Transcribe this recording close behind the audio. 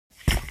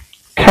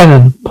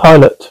Cannon,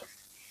 Pilot.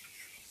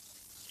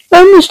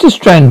 Oh, Mr.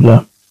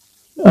 Strangler.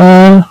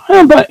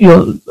 How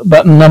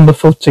about number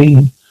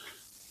 14?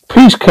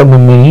 Please come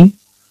with me.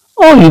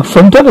 Oh, you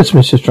from Dallas,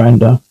 Mr.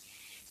 Strangler?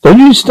 Don't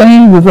you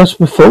stay with us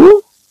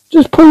before?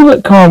 Just pull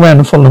that car around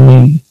and follow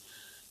me.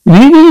 You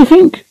need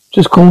anything?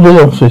 Just call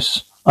the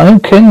office. I'm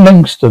Ken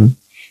Langston.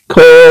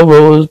 Car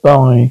roars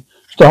by.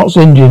 Starts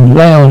engine.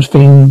 Lounge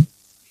theme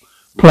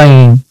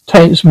playing.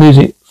 Tense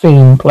music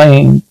theme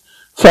playing.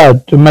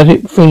 Thud.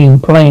 Dramatic theme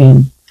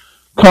playing.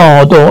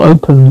 Car door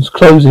opens.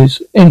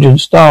 Closes. Engine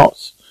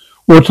starts.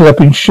 Water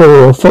up in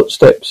shore.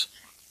 Footsteps.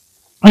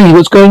 Hey,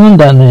 what's going on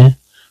down there?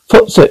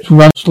 Footsteps,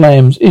 run,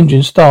 slams,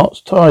 engine starts,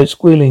 tires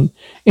squealing,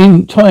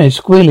 tires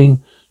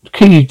squealing,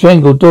 keys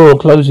jangle, door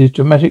closes,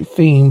 dramatic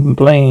theme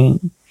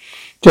playing,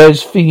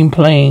 jazz theme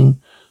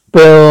playing,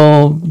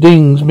 bell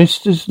dings,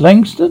 Mr.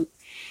 Langston?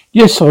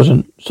 Yes,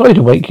 Sergeant. Sorry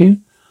to wake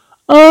you.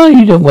 Ah,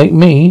 you don't wake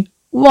me.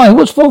 Why,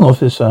 what's wrong,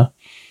 officer?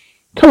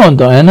 Come on,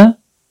 Diana.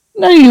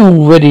 Now you're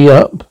already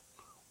up.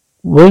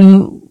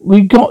 When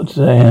we got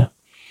there,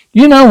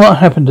 you know what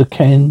happened to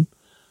Ken?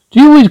 Do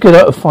you always get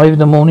up at 5 in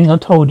the morning? I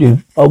told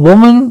you. A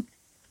woman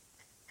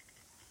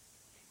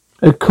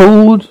had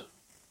called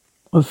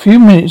a few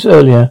minutes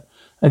earlier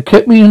and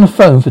kept me on the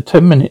phone for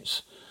 10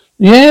 minutes.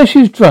 Yeah, she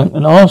was drunk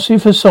and asked you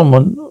for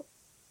someone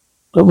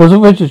that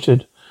wasn't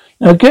registered.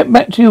 Now get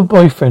back to your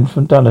boyfriend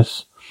from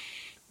Dallas.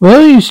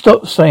 Will you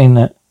stop saying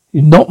that?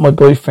 He's not my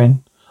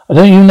boyfriend. I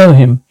don't even know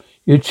him.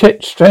 You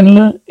checked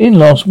Strangler in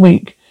last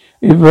week.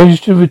 He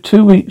registered with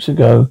 2 weeks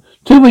ago.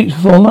 2 weeks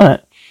before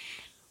that.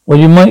 Well,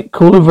 you might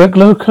call a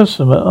regular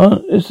customer,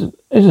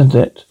 isn't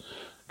it?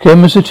 Ken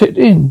must have checked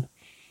in.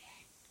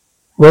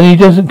 When he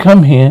doesn't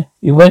come here,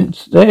 he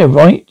went there,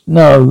 right?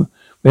 No.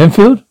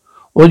 Renfield,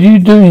 what are you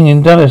doing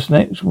in Dallas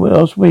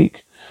last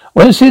week?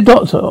 Went to see a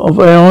doctor of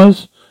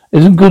ours.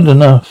 Isn't good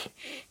enough.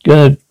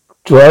 Gonna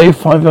drive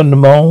 500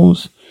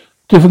 miles.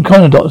 Different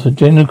kind of doctor,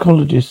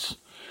 gynecologist.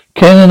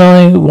 Ken and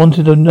I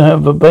wanted to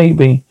have a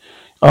baby.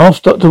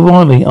 Ask Dr.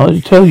 Riley. I'll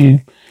tell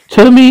you.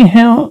 Tell me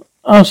how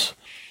us...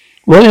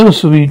 What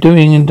else were you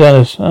doing in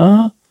Dallas,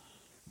 huh?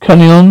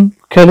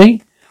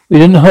 Kelly? We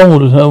didn't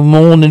hold her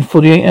more than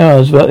 48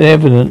 hours without the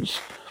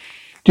evidence.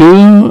 Do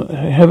you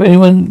have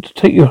anyone to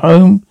take you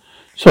home?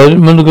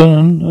 Sergeant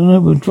Mulligan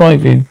will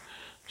drive you.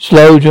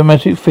 Slow,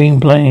 dramatic theme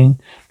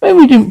playing. Maybe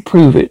we didn't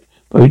prove it,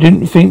 but we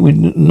didn't think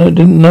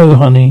didn't know,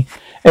 honey.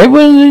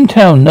 Everyone in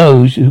town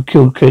knows who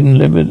killed Ken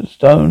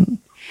Livingstone.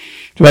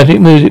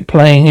 Dramatic music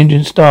playing,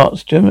 engine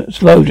starts,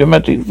 slow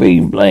dramatic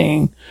theme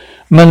playing,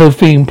 mellow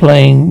theme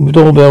playing,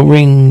 doorbell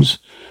rings.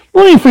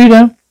 Morning,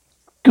 Frida.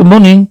 Good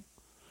morning.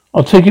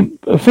 I'll take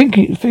it, take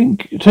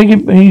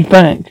it, he's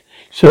back.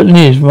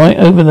 Certainly is, right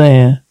over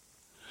there.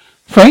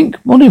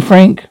 Frank? Morning,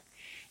 Frank.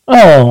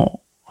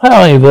 Oh,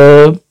 hi,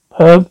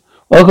 Herb.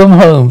 Welcome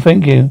home,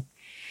 thank you.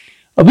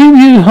 I'll be with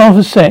you half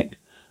a sec.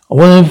 I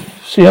want to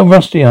see how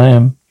rusty I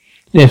am.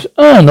 Yes,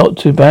 not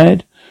too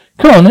bad.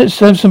 Come on, let's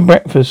have some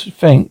breakfast,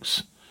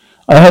 thanks.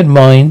 I had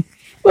mine.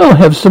 Well,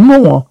 have some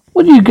more.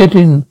 When did you get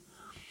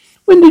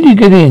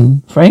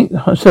in, Frank?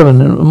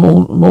 7 in the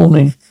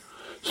morning.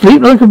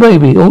 Sleep like a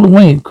baby all the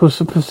way across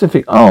the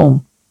Pacific.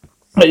 Oh,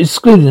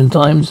 excluding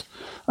times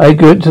I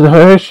go to the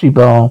Hirashi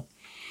bar.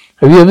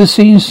 Have you ever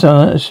seen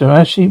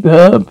Hirashi,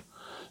 Herb?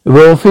 The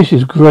raw fish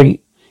is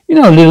great. You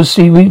know, a little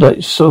seaweed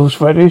like sauce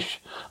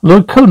radish.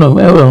 Lord Kono,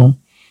 well.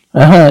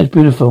 Aha, it's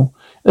beautiful.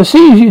 Let's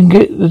see if you can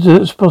get the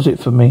deposit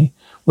for me.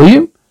 Will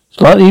you?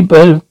 Slightly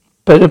better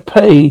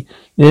pay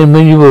than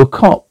when you were a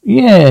cop.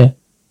 Yeah.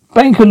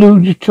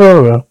 Bankaloo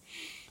Chora.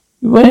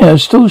 Where?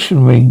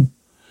 Extortion ring.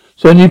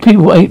 So many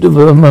people ate of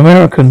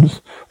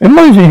Americans.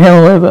 Reminds me,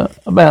 however,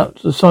 about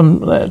the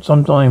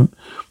sometime.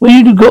 What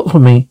you got for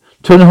me?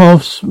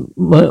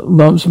 2.5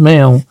 months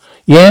mail.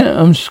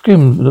 Yeah, I'm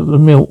skimmed the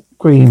milk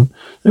cream.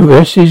 The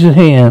rest is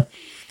here.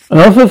 An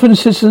offer from the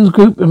citizens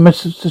group in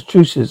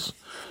Massachusetts.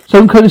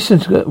 Some kind of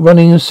syndicate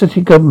running a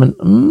city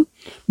government.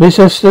 Miss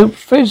Esther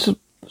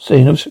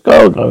Fezstein of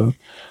Chicago.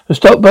 A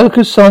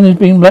stockbroker's son is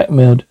being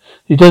blackmailed.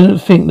 He doesn't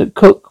think that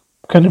Cook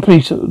can the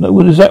police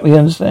would exactly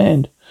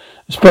understand.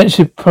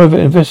 Expensive private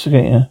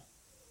investigator.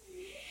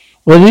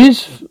 What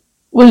is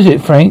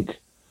it, Frank?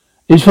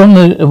 It's from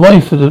the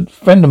wife of a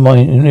friend of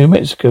mine in New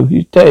Mexico.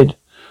 He's dead.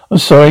 I'm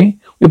sorry.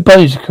 We're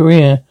buddies of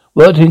career.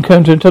 Worked in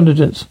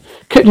counterintelligence.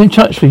 Kept in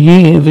touch for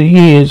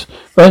years.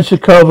 Ran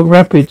Chicago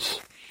Rapids.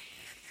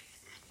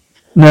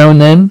 Now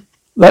and then.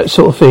 That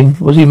sort of thing.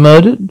 Was he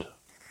murdered?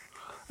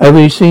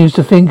 Everybody seems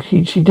to think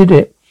she did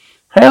it.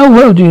 How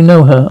well do you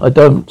know her? I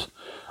don't.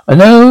 I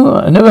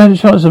never had a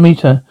chance to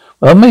meet her.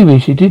 Well, maybe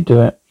she did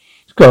do it.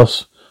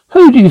 Goss,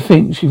 why do you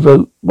think she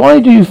wrote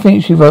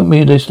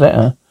me this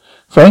letter?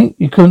 Frank,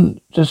 you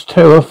couldn't just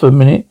tear off for a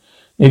minute.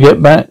 You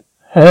get back.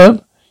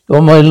 Herb,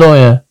 you're my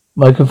lawyer,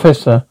 my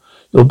confessor.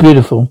 You're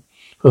beautiful.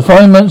 For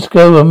 5 months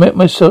ago, I bought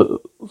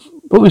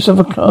myself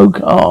a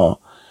car.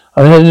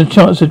 I had a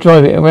chance to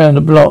drive it around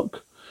the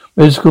block.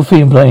 Musical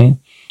theme playing.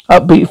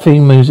 Upbeat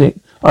theme music.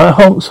 I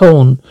honks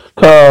horn.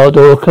 Car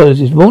door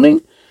closes.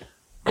 Morning.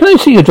 Can I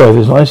see your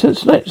driver's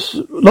license?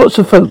 Lots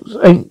of folks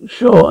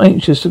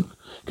anxious to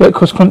get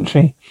cross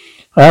country.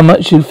 How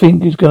much do you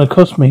think it's going to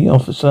cost me,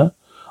 officer?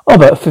 Oh,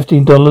 about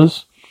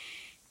 $15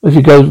 if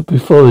you go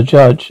before the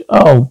judge.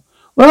 Oh,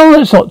 well,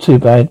 that's not too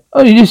bad.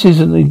 Only this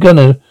isn't going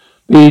to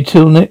be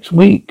till next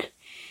week.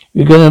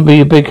 You're going to be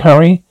a big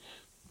hurry.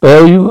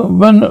 Well, you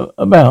run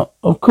about.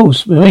 Of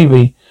course,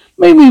 maybe.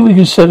 Maybe we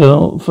can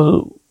settle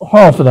for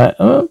half of that,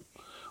 huh?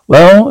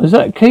 Well, is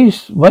that the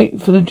case?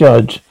 Wait for the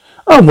judge.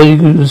 Oh, well, you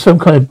do some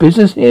kind of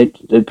business here,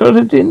 got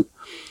it in?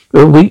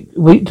 A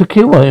week to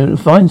kill and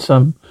find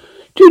some.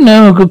 Do you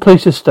know a good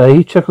place to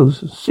stay?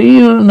 Chuckles.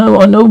 See, I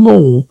know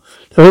more.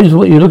 There is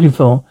what you're looking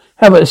for.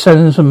 How about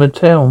selling some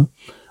motel?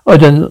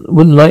 Wouldn't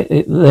like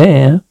it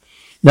there.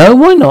 No,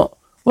 why not?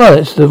 Well,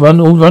 it's all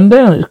run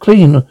down. It's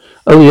clean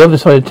over the other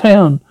side of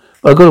town.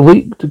 But I've got a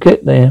week to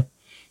get there.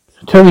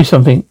 Tell me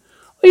something.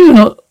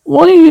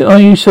 Why are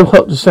you so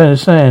hot to stay in the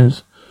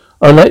sands?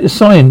 I like the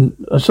sign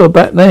I saw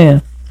back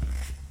there.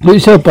 Look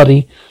yourself,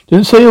 buddy.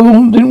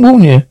 Didn't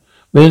warn you.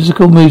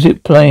 Musical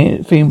music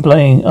theme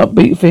playing.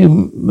 Upbeat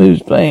theme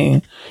music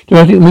playing.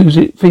 Dramatic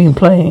music theme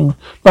playing.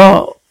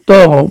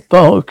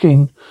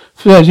 Barking.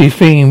 Fuzzy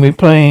theme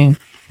replaying.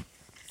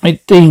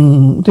 It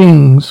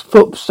dings.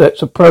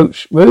 Footsteps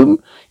approach.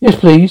 Room? Yes,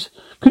 please.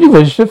 Could you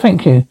register?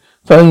 Thank you.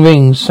 Phone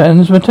rings.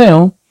 Sands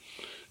Motel.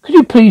 Could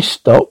you please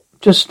stop?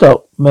 Just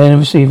stop. Man and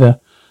receiver.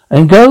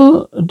 And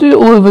go do it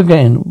all over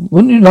again.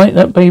 Wouldn't you like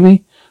that,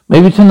 baby?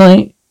 Maybe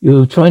tonight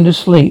you're trying to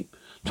sleep.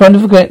 Trying to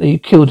forget that you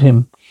killed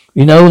him.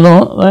 We know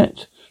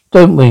that,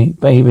 don't we,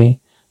 baby?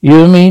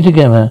 You and me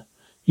together.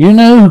 You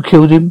know who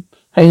killed him?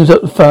 Hangs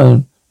up the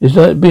phone. It's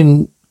like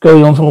been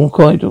going on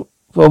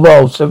for a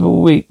while,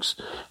 several weeks.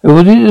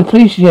 Will you the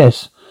police?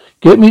 Yes.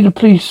 Get me the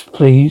police,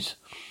 please.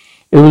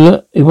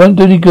 It won't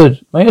do any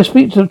good. May I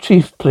speak to the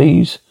chief,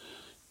 please?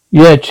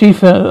 Yeah,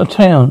 chief out of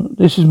town.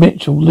 This is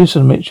Mitchell.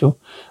 Listen, Mitchell.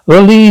 I've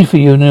got a lead for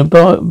you in a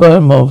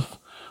Birmov,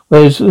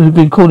 who've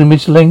been calling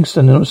Miss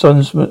Langston and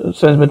Sands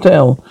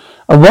Motel.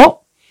 And what?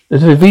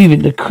 There's a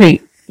Vivian, the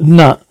creep, the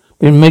nut,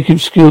 been making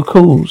obscure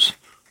calls.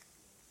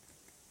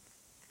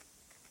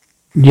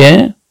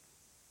 Yeah?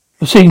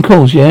 I've seen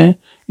calls, yeah?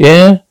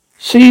 Yeah?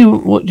 See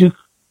what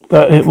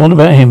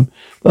about him?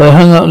 But I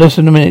hung up less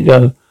than a minute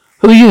ago.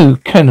 Who are you?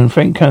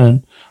 Frank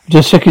Cannon. I'm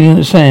just checking in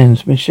the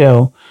sands,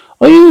 Michelle.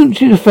 Are you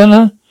the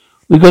fella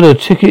we got a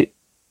ticket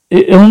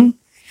on?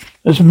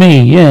 That's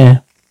me,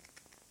 yeah.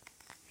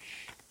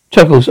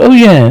 Chuckles. Oh,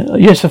 yeah.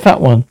 Yes, the fat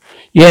one.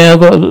 Yeah, I've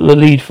got the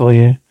lead for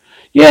you.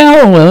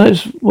 Yeah, oh, well,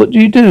 what do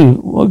you do?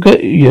 What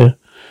got you?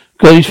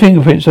 Got his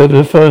fingerprints over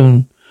the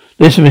phone.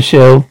 Listen,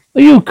 Michelle.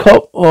 Are you a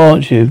cop or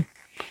aren't you?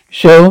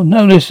 Michelle?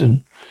 No,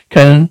 listen.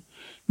 Cannon.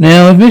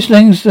 Now, if Miss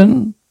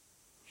Langston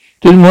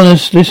didn't want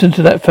us to listen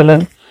to that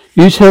fellow,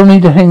 you tell me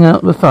to hang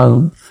up the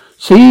phone.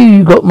 See,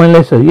 you got my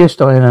letter. Yes,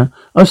 Diana.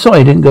 I'm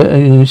sorry I didn't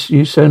get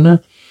you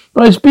sooner.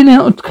 But I've been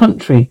out of the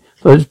country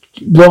for the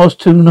last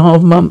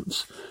 2.5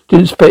 months.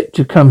 Didn't expect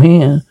to come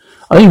here.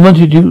 I only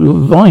wanted your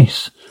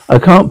advice. I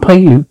can't pay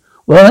you.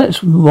 Well,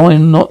 that's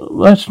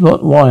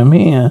not why I'm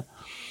here.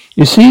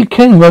 You see,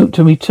 Ken wrote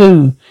to me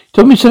too. He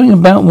told me something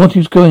about what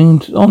is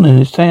going on in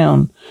his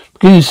town.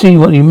 Beginning to see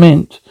what he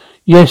meant.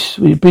 Yes,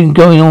 it's been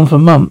going on for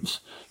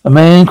months. A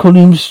man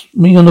calling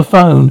me on the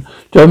phone,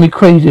 driving me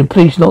crazy, and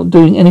police not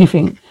doing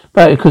anything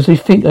about it because they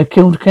think I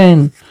killed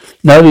Ken.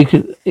 Nobody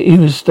could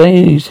even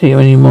stay here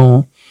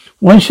anymore.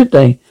 Why should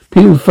they?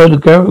 People throw the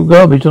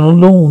garbage on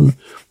the lawn.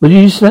 Why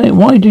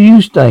do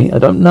you stay? I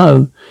don't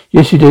know.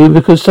 Yes, you do,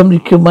 because somebody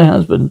killed my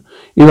husband.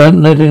 You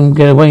won't let him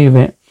get away with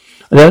it.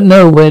 I don't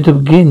know where to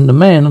begin. The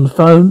man on the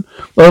phone.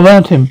 What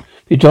about him?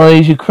 If he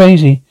drives you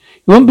crazy,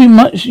 you won't be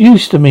much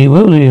use to me,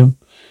 will you?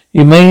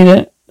 You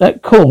made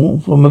that call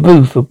from a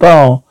booth, a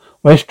bar,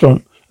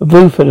 restaurant, a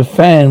booth at a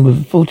fan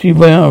with 40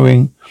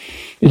 wiring.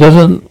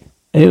 And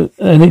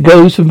it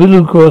goes to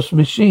middle across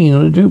machine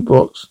on a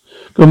jukebox.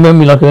 Got a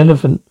memory like an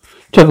elephant.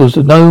 Chuckles,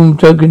 no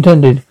joke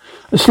intended.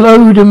 A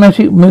slow,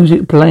 dramatic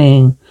music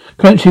playing.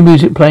 Country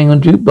music playing on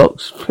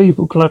jukebox.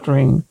 People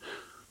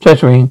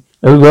chattering.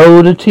 I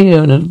rolled a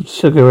tear and a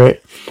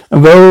cigarette.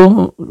 And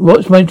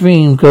watch my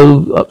dream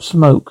go up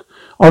smoke.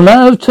 Our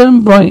love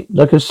turned bright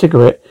like a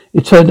cigarette.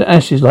 It turned to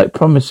ashes like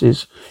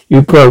promises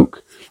you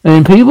broke.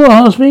 And people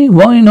ask me,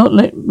 why not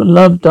let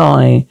love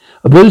die?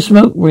 A blue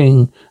smoke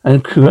ring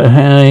and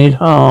cried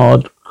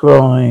hard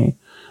cry.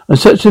 I'm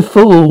such a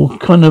fool,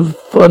 kind of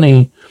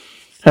funny.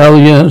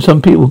 How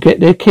some people get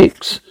their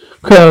kicks.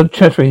 Crowd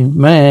chattering,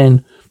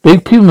 man.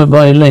 Big Puma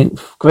by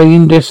length.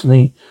 Green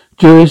Destiny.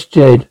 Juris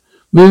Jed.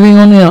 Moving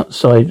on the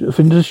outside of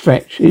into the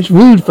stretch. It's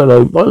Rude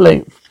Fellow by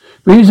length.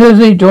 Green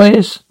Thursday,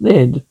 Joyous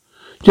Ned.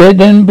 Jed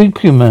then Big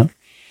Puma.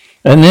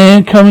 And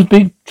there comes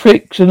Big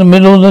Tricks in the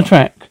middle of the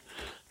track.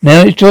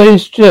 Now it's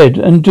Joyous Jed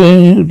and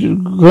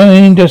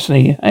Green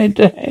Destiny head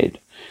to head.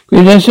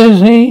 Green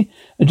Destiny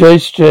and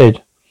Joyous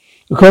Jed.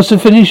 Across the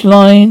finish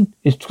line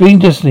is Green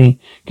Destiny.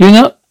 Giving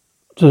up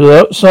to the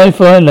outside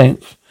for our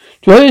length.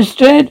 Joyous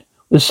Jed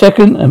was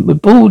second and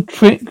with Bald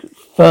Trick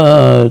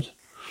third.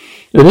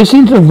 You're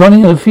listening to the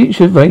running of the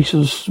future race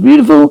of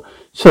beautiful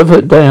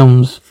Suffolk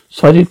Downs.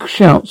 Sided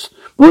shouts.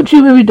 Brought to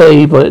you every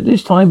day, but at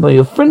this time by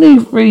your friendly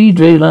free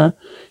dealer,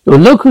 your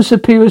local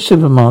Superior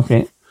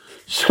supermarket.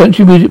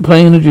 Country music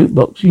playing in the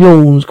jukebox.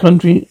 Yawns.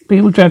 Country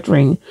people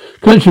chattering.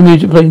 Country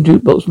music playing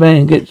jukebox.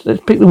 Man gets.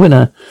 Let's pick the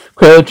winner.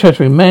 Crowd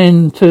chattering.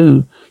 Man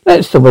 2.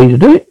 That's the way to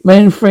do it.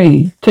 Man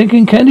 3.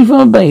 Taking candy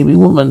from a baby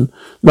woman.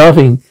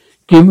 Laughing.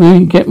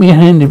 Get me a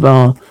handy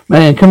bar.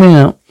 Man coming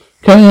out.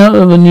 Coming out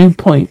of a new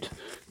point.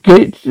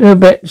 Get your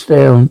bets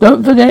down.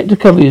 Don't forget to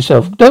cover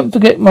yourself. Don't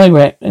forget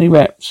any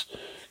raps.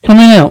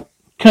 Coming out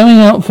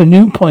for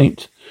new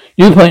point.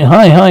 New point.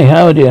 Hi,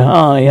 howdy,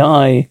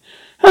 hi.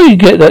 How you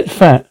get that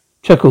fat?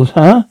 Chuckles,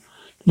 huh?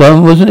 No,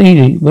 it wasn't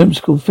easy.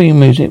 Whimsical theme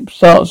music.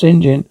 Starts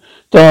engine.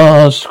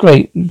 Stars,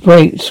 scrape,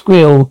 brake,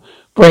 squeal,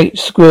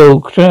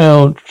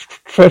 crowd,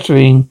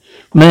 trettering.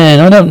 Man,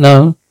 I don't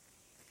know.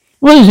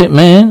 What is it,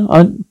 man?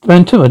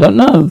 Man too, I don't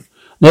know.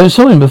 Never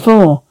saw him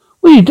before.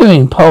 What are you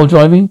doing? Pile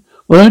driving?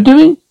 What am I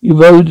doing? You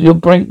rode your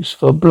brakes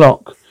for a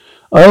block.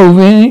 Oh,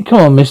 really?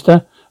 Come on,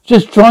 mister.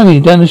 Just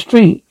driving down the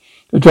street.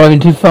 You're driving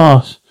too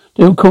fast.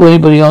 Don't call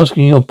anybody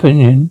asking your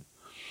opinion.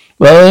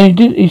 Well,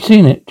 he's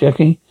seen it,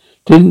 Jackie.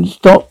 Didn't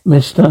stop,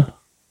 mister.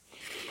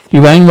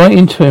 You ran right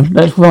into him.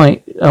 That's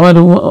right. Out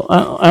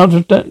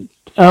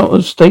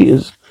of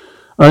status.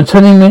 You're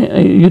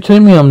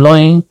telling me I'm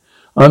lying?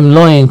 I'm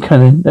lying,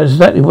 Cannon. That's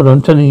exactly what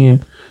I'm telling you.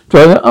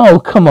 Driver, oh,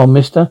 come on,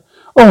 mister.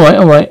 All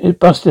right. It's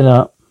busted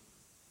up.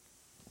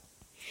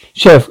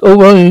 Chef, all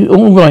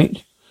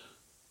right.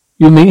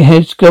 You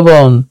meatheads, go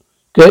on.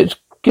 Get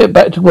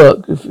back to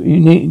work. If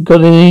you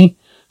got any.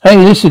 Hey,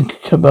 listen,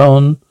 come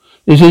on.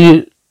 This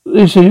idiot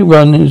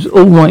run is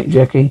all right,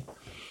 Jackie.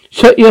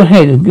 Shut your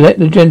head and let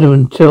the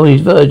gentleman tell his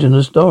version of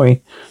the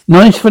story.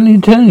 Nice friendly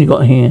tone you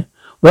got here.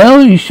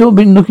 Well, you sure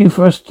been looking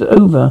for us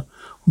over.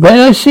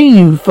 Where I seen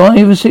you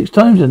 5 or 6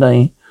 times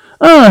today.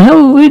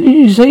 Where did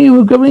you say you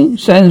were going?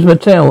 Sans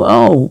Motel.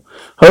 Oh,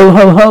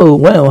 ho.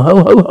 Well,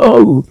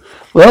 ho.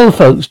 Well,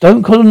 folks,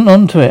 don't cotton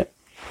on to it.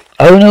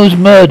 Owner was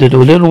murdered a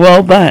little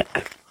while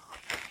back.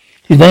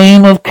 His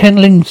name of Ken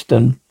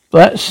Lingston.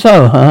 That's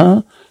so,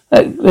 huh?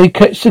 They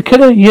catch the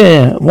killer?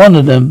 Yeah, one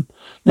of them.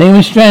 Name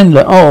is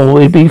Strandler. Oh,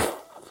 that'd be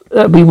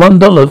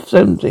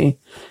 $1.70.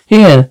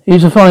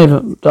 Here's a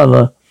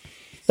 $5.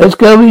 Let's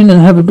go in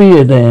and have a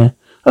beer there.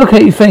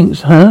 Okay,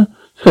 thanks, huh?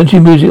 Country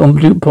music on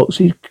jukebox.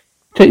 He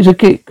takes a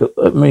kick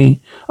at me.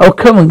 Oh,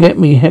 come and get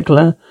me,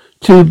 heckler.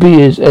 2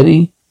 beers,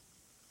 Eddie.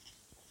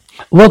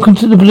 Welcome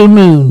to the Blue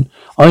Moon.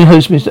 I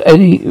host Mr.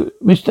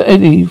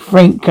 Eddie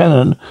Frank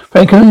Cannon.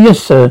 Frank Cannon, yes,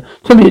 sir.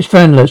 Tell me it's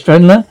Strandler.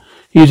 Strandler?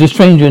 He's a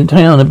stranger in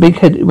town, a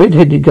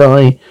red-headed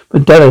guy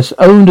from Dallas.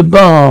 Owned a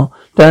bar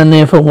down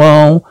there for a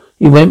while.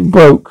 He went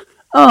broke.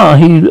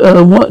 He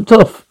worked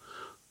off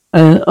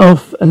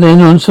and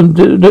then on some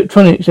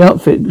electronics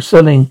outfit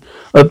selling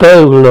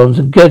barrel alarms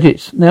and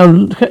gadgets. Now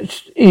the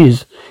catch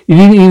is, you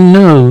didn't even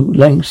know,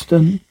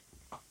 Langston.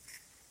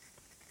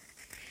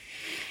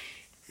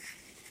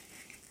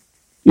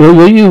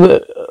 Were you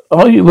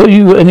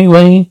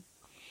anyway?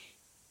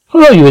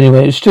 Who are you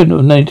anyway? A student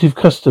of native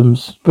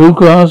customs.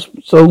 Bluegrass,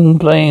 song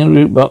playing in a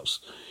root box.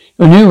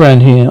 You're new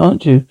around here,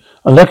 aren't you?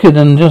 I'm luckier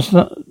than just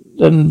that.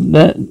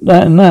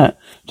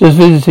 Just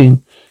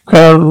visiting.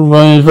 Crowd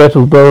rise,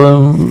 rattle,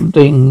 borrow,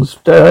 dings.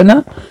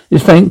 Diana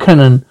is Frank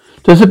Cannon.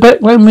 Does the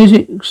background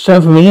music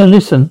sound familiar?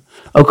 Listen.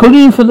 I'm calling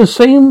you for the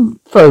same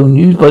phone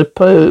used by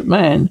the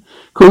man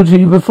called to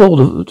you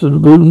before to the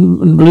Blue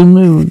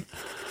Moon.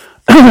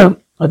 I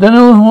don't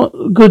know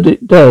what good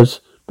it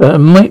does, but I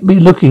might be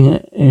looking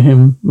at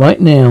him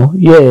right now.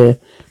 Yeah.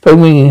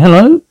 Phone ringing.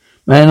 Hello?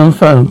 Man on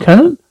phone.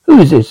 Cannon? Who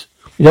is this?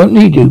 We don't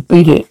need you.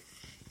 Beat it.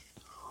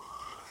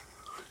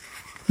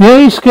 Yeah,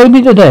 you scared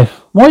me to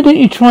death. Why don't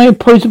you try a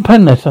poison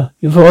pen letter?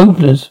 You're for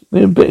openers.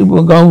 We'll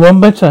go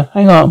one better.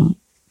 Hang on.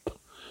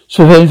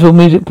 Survival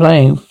music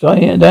playing.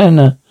 Down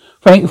there.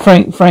 Frank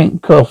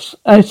coughs.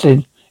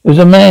 Acid. It was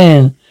a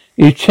man.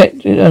 You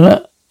checked it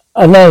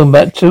alone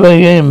about 2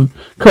 a.m.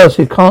 Cause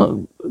he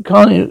can't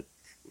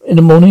in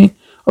the morning.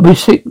 I'll be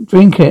sick.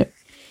 Drink it.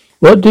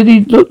 What did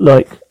he look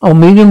like? Oh,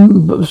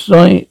 medium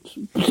size,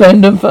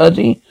 slender,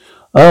 fuzzy.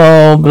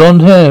 Oh,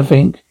 blonde hair, I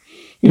think.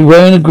 He's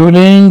wearing a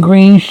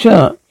green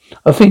shirt.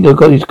 I think I've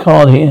got his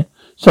card here.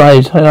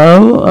 Size.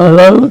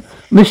 Hello?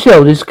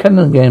 Michelle, this is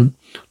Cannon again.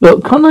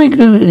 Look, can't I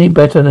do any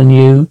better than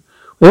you?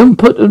 We haven't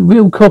put a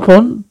real cop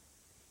on.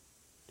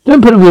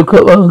 Don't put a real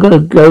cop on. I'm going to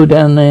go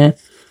down there.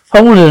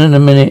 Hold on in a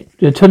minute.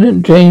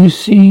 Lieutenant James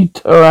C.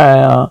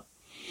 Terrell.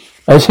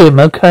 That's him,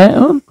 okay?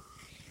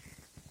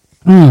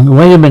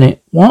 Wait a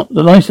minute. What?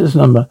 The license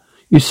number.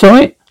 You saw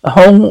it? The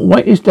whole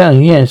weight is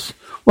down, yes.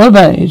 What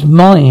about it? It's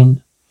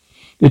mine.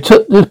 You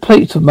took the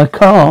plates of my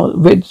car.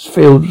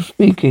 Redfield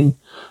speaking.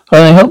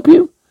 Can I help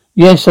you?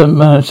 Yes,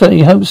 I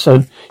certainly hope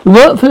so. You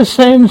work for the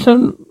Sands,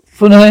 calling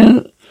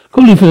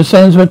for the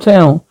Sands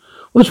Motel.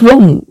 What's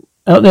wrong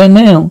out there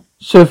now?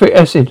 Sulfuric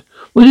acid.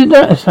 When did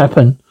that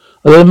happen?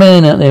 I got a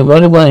man out there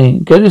right away.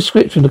 Get a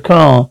script from the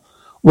car.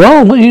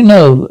 Well, what do you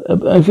know?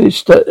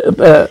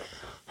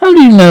 How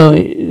do you know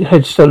it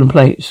had stolen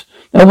plates?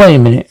 Now wait a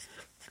minute.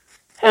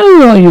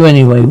 How are you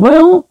anyway?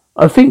 Well,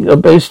 I think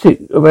I'd better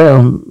stick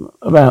around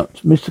about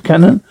Mr.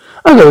 Cannon.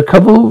 I've got a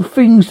couple of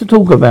things to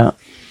talk about.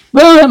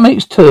 Well, that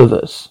makes two of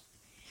us.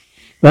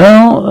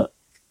 Well,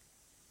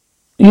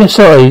 yes,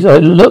 I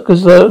look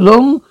as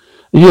long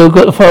as you've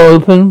got the file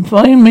open.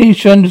 Find me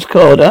Strander's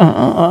card.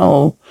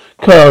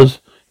 Cars.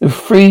 They're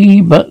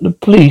free, but the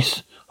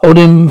police hold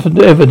him for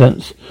the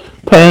evidence.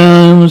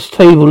 Pounds,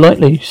 table,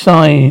 lightly,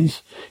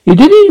 sighs. Did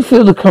he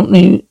feel the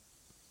company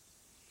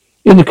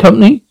in the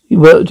company he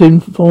worked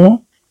in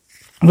for?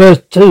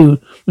 First two,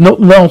 not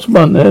the last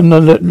one,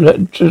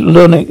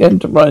 Electronic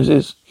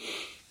Enterprises.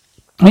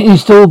 He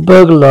stole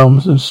burglar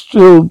alarms and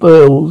steel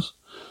bills,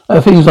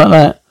 things like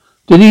that.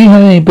 Did he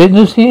have any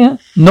business here?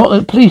 Not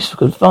that police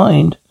could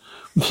find.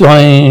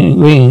 Flying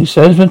rings,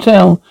 says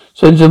Mattel,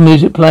 sends the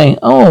music playing.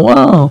 Oh,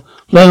 wow,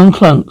 blown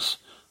clunks.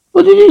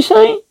 What did he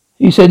say?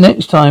 He said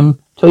next time,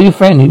 tell your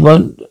friend he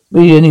won't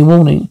be any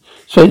warning.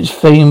 Spencer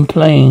fame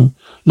playing.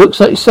 Looks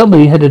like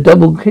somebody had a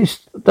double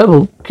kiss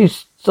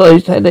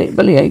sized headache,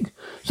 bellyache.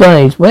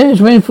 Size. Where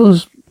is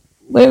Renfield?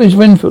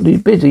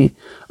 He's busy.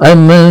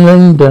 I'm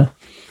Melinda.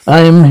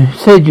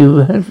 Said you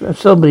have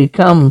somebody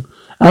come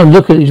and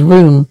look at his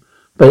room,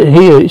 but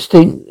here it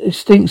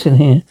stinks in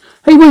here.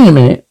 Hey, wait a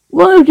minute.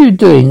 What are you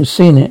doing?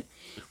 Seen it?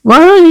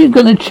 Why are you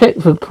going to check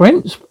for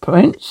prints?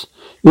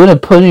 You want to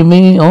put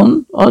me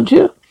on, aren't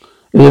you?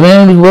 If the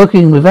man was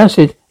working with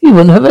acid, he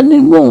wouldn't have any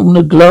more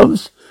the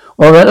gloves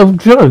or out of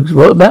drugs.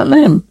 What about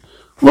them?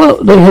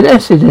 Well, they had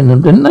acid in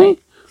them, didn't they?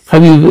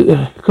 Have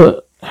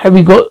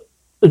you got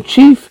a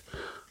chief?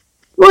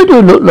 Who do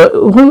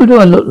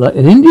I look like?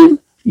 An Indian?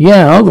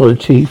 Yeah, I've got a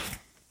chief.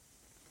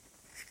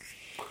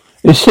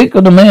 He's sick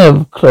of the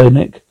Mayo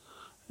Clinic.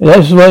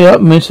 That's way up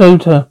in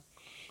Minnesota.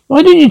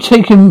 Why didn't you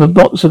take him a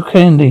box of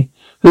candy?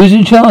 Who's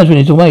in charge when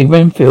he's away?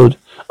 Renfield.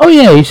 Oh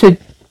yeah, he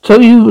said,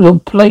 tell you the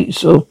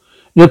plates or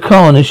your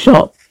car in the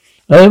shop.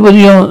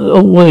 Everybody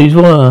always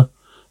were.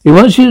 He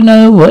wants you to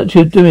know what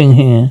you're doing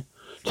here.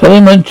 Tell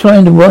him I'm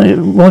trying to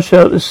wash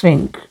out the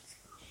sink.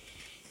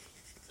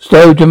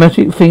 Slow,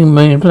 dramatic theme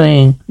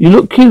playing. You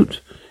look cute.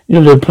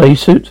 You little play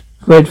suit.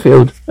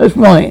 Redfield. That's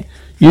right.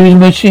 Use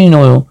machine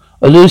oil.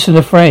 I loosen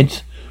the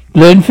threads.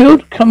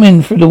 Blenfield, come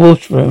in through the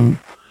washroom.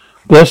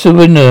 Bless the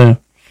window.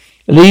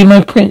 Leave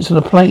my prints on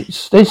the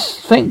plates.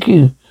 Thank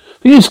you.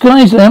 For this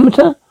guy's an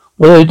amateur?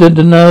 What I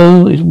don't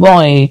know is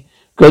why he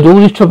got all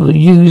this trouble to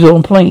use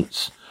on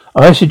plates.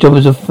 I asked the job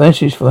was a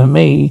fetish for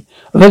me.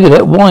 I figured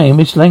out why,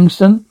 Miss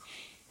Langston.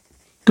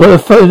 Got a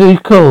photo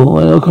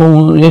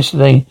call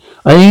yesterday.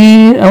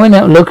 I went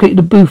out and located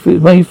the booth it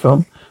was away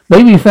from.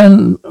 Maybe you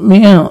found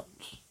me out.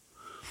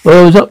 What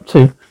I was up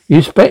to. You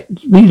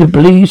expect me to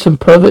believe some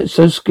pervert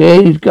so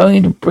scared he's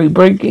going to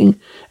breaking,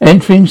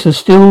 entering some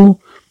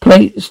steel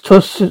plates,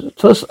 toss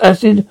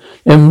acid,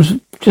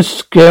 and just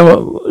scare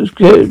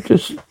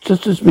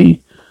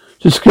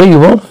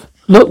you off?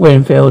 Look,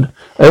 Renfield,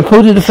 I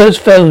reported the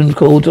first phone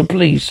call to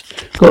police.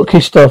 Got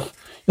kissed off.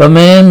 Your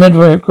man,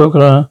 murderer,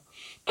 crocodile.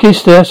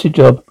 Kissed the acid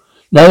job.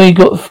 Now he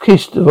got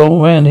kissed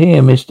all around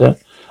here, mister.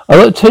 I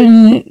got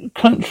 10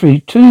 country,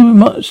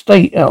 2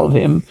 state out of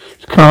him.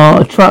 His car,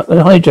 a truck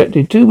that hijacked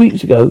it 2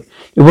 weeks ago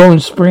in Warren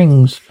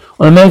Springs.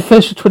 On a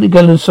manifest for 20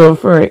 gallons of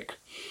sulfuric.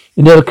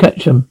 You never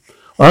catch 'em.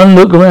 One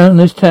look around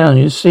this town,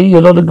 you see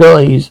a lot of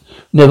guys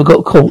never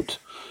got caught.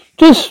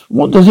 Just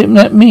what does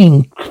that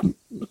mean?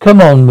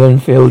 Come on,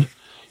 Renfield.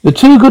 You're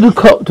too good a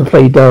cop to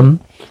play dumb.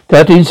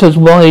 Doubting such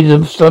wide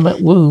of stomach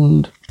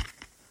wound.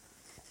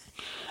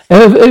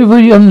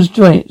 Everyone's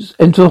joints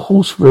enter a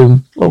horse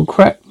room or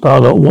crack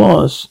parlor or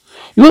worse.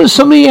 You want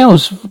somebody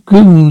else,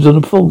 goons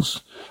on the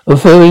false,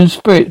 referring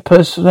spirit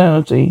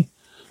personality.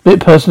 They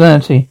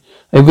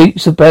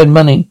reeks of bad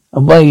money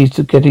and ways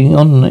to getting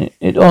on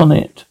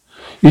it.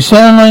 You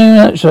sound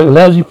like a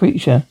lousy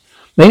preacher.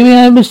 Maybe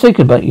I'm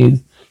mistaken about you.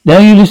 Now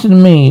you listen to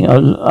me.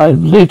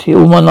 I've lived here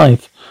all my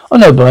life. I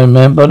know blind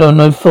man, but I'm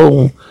no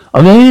fool.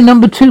 I'm the only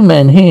number 2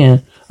 man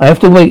here. I have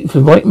to wait for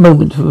the right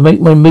moment to make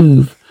my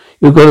move.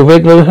 You've got a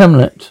regular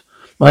Hamlet.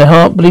 My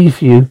heart bleeds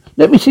for you.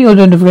 Let me see your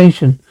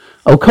identification.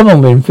 Oh, come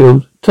on,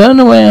 Renfield. Turn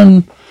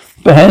around.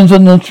 Hands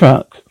on the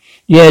truck.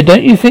 Yeah,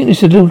 don't you think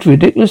this is a little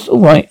ridiculous?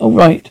 All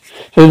right.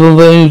 So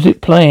where's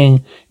it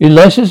playing? Your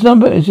license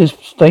number is this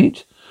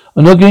state?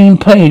 I'm not getting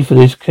paid for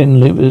this, Ken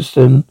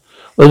Livingston.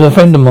 Was a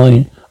friend of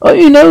mine. Oh,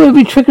 you know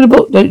every trick in the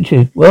book, don't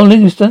you? Well,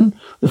 Livingston,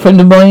 a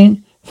friend of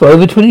mine for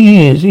over 20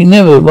 years. He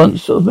never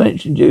once sort of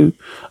mentioned you.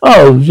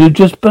 Oh, you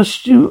just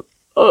bust you.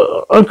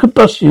 I could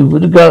bust you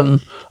with a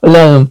gun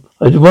alone.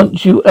 I'd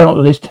want you out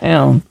of this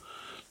town.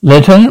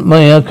 Lieutenant,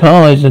 my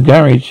car is in the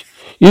garage.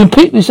 You can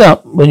pick this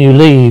up when you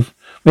leave.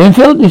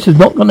 Renfield, this is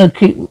not going to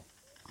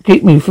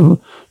keep me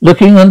from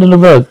looking under the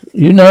rug.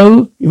 You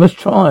know, you must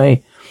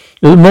try.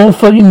 There's one more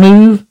funny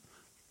move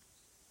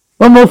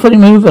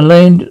and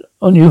land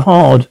on you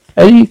hard.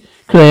 Eddie,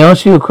 can I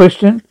ask you a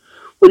question?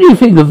 What do you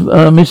think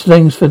of Miss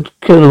Langsford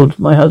killed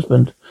my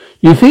husband?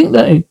 Do you think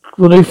that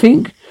what I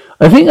think?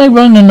 I think I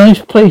run a nice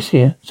place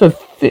here. So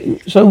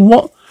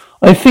what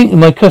I think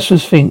my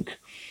customers think.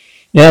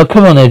 Now,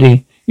 come on,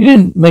 Eddie. You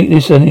didn't make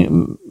this any.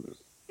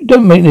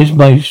 Don't make this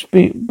by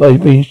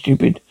being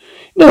stupid.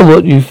 You know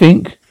what you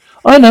think.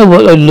 I know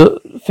what I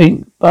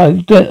think,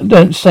 but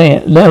don't say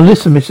it. Now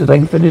listen, Mr.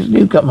 Langford, this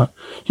newcomer.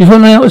 She's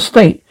from out of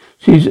state.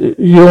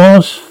 You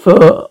asked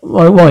for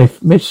my wife,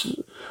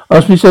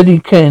 asked Miss Eddie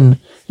Ken,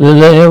 the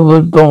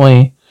railroad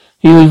boy.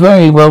 He was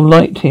very well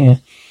liked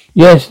here.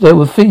 Yes, there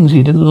were things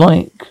he didn't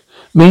like.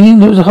 Meaning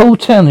there was a whole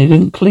town he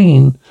didn't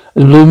clean.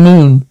 A blue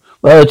moon.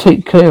 But I'll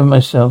take care of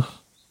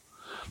myself.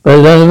 But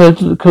I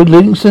never called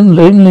Livingston.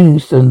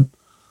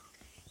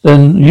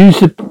 Then you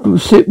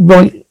sit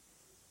right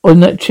on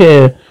that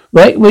chair,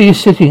 right where you're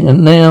sitting,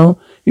 and now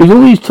he was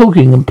always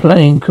talking and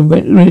playing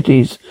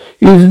communities.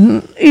 He was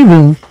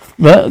even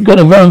going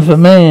to run for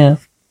mayor.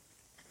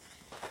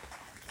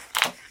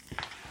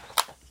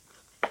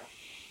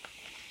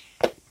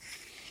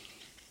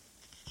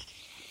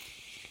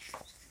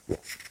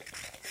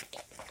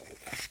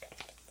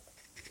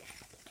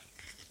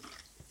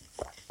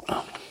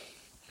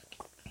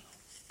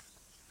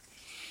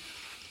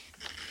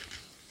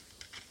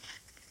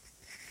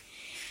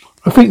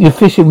 I think you're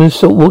fishing with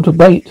saltwater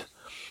bait.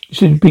 You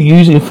should be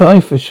using a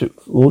fly fish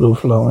water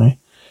fly.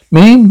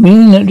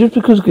 Meaning that just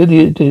because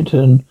Gideon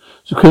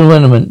was a criminal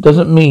element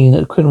doesn't mean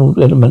that a criminal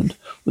element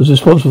was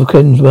responsible for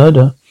Ken's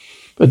murder.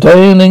 But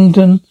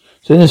Darlington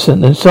is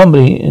innocent and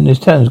somebody in this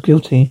town is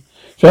guilty.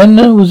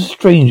 Strander was a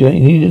stranger and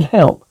he needed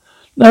help.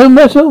 No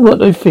matter what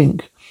they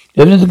think,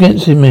 the evidence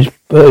against him is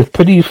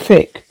pretty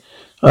thick.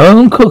 Our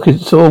own cook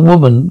saw a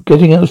woman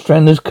getting out of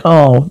Strander's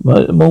car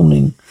that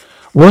morning.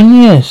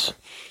 Yes.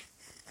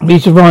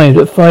 Police arrived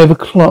at 5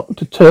 o'clock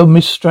to tell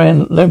Miss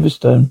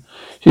Leverstone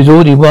she's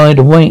already wide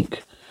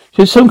awake.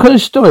 She had some kind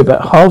of story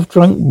about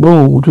half-drunk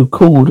Broad who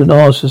called and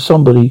asked for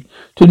somebody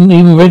who didn't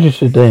even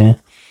register there.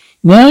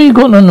 Now you've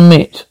got to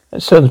admit,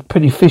 that sounds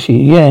pretty fishy,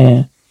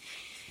 yeah.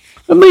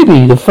 But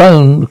maybe the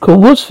phone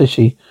call was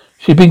fishy.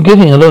 She'd been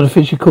getting a lot of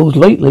fishy calls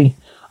lately.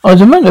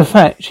 As a matter of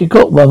fact, she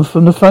got one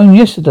from the phone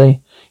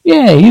yesterday.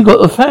 Yeah, you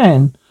got a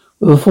fan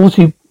with a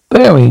 40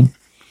 bearing.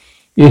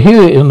 You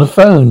hear it on the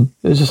phone.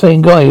 It's the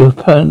same guy who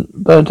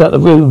burnt out the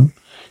room.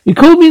 You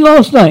called me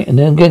last night and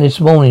then again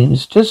this morning.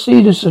 It's just so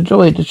you just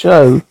enjoyed the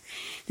show.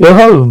 You're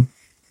home.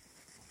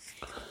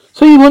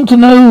 So you want to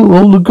know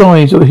all the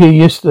guys that were here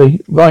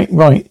yesterday? Right.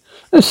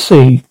 Let's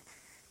see.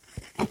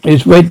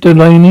 It's Red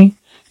Delaney.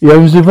 He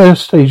owns the rail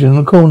station on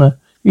the corner.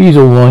 He's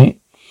all right.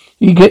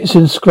 He gets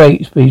in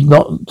scrapes, but he's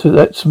not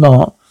that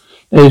smart.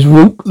 There's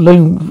Rook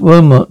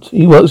Wilmot.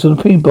 He works on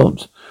the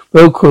P-bombs.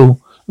 Road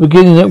crew.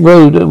 Beginning that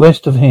road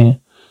west of here.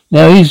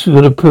 Now he's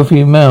got a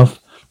puffy mouth.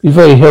 Be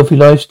very healthy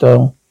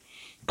lifestyle.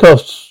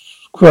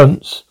 Costs,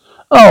 grunts.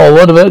 Oh,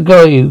 what about the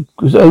guy who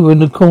was over in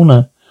the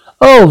corner?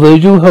 Oh,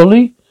 Virgil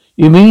Holly?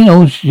 You mean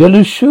old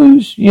Yellow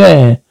Shoes?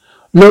 Yeah.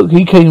 Look,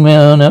 he came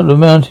out of the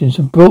mountains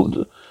and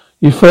brought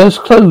your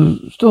first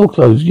store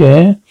clothes,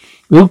 yeah?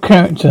 Real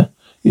character.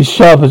 He's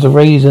sharp as a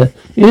razor.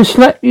 He'll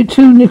slap you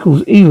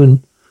 $2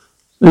 even.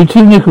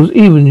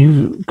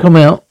 You come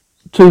out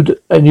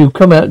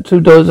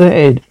 $2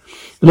 ahead.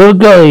 A lot of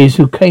guys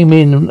who came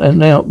in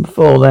and out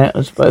before that,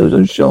 I suppose.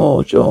 I'm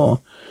sure.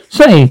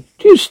 Say,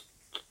 do you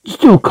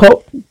still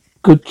cop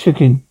good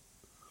chicken?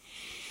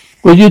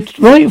 Well, your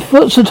right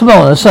foot's a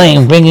tomorrow,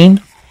 saying,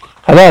 ringing.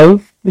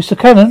 Hello, Mr.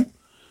 Cannon?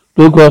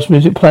 Bluegrass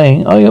music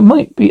playing. I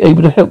might be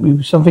able to help you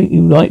with something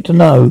you'd like to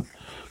know.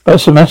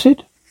 About some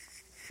acid?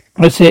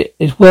 That's it.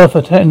 It's worth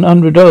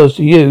 $100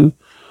 to you.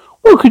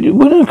 When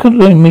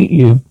could I meet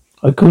you?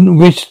 I couldn't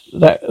risk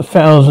that for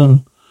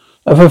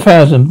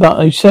 $1,000, but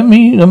they sent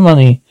me the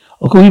money.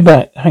 I'll call you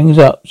back. Hangs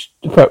up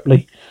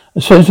abruptly.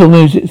 A sensible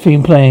music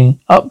theme playing.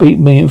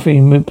 Upbeat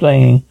theme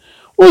playing.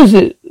 What is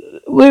it?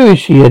 Where is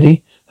she,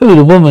 Eddie? Who?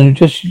 The woman who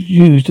just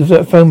used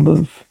that phone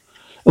booth.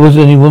 Was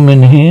there any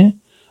woman here?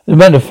 As a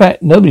matter of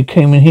fact, nobody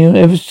came in here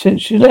ever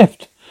since she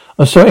left.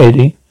 I'm sorry,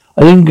 Eddie.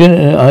 I didn't get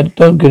it. I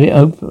don't get it.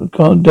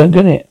 Don't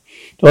get it.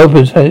 The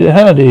opens.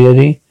 Howdy,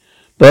 Eddie.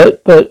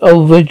 But,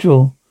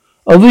 Vigil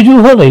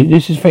Holly,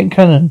 this is Frank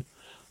Cannon.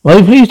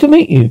 Very pleased to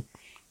meet you.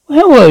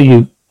 How are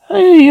you?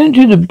 Hey, aren't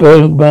you the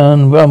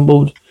Bergman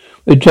rumbled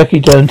with Jackie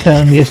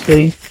downtown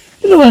yesterday?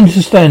 There's no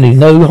understanding,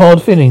 no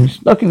hard feelings.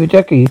 Lucky for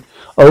Jackie,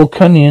 old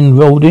Canyon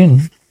rolled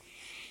in.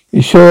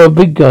 You sure a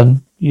big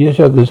gun? Yes,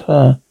 Uggers,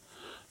 huh?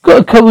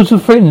 Got a couple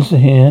of friends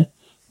here.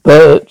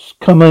 Bert's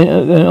coming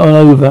on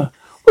over.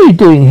 What are you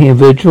doing here,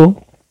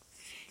 Virgil?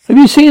 Have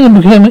you seen the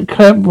mechanic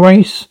club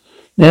race?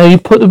 Now you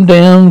put them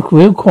down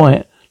real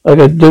quiet, like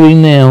I'm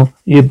doing now.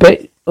 You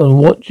bet on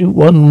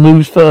one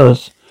moves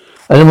first.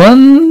 And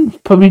one's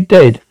probably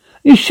dead.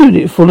 You shoot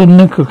it full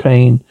of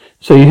cocaine,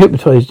 so you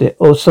hypnotized it,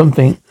 or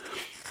something.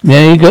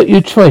 Now you got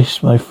your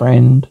choice, my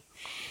friend.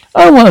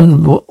 I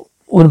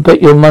wouldn't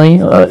bet your money.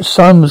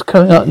 Sun was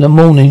coming up in the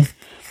morning.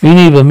 Me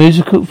neither.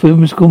 Music.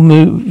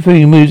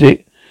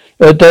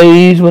 There are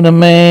days when a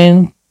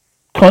man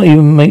can't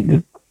even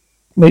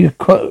make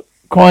a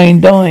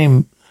crying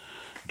dime.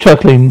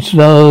 Chuckling,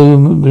 slow,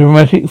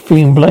 dramatic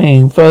theme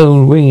playing,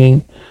 phone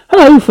ringing.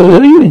 Hello, Phil.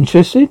 Are you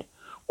interested?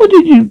 What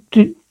did you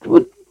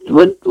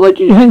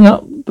hang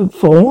up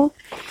before?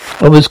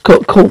 I was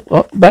caught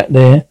up back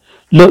there.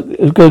 Look,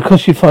 it's going to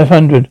cost you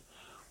 500.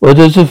 Well,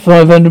 there's the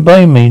 500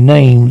 by me.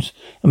 Names.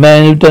 A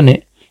man who done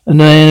it. A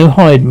man who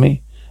hired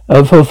me.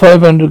 For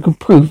 500 can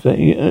prove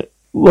that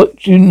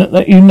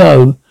that you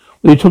know what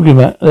you're talking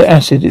about. The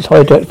acid is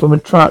hijacked from a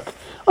truck.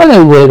 I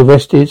know where the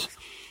rest is.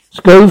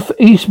 Let's go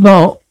east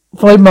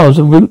 5 miles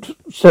of Route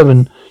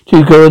 7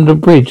 to go under a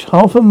bridge.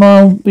 Half a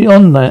mile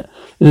beyond that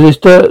is this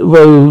dirt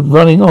road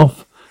running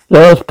off.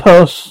 Left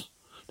past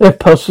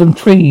some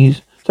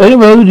trees. Stay the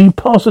road, you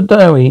pass a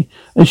dairy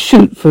and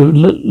shoot for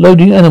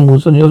loading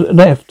animals on your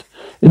left.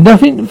 There's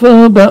nothing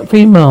for about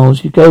 3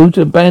 miles. You go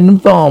to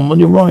abandoned farm on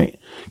your right.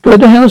 Go to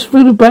the house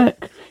through the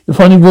back. You'll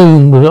find a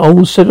room with an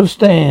old set of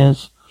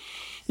stairs.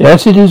 The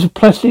acid is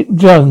plastic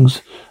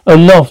jugs. A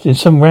loft in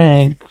some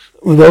rags,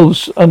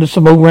 under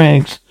some old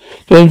rags.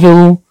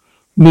 Gentle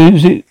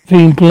music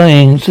theme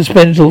playing.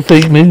 Suspenseful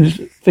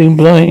theme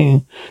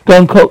playing.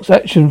 Guncock's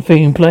action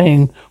theme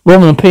playing.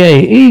 Roman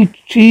PA.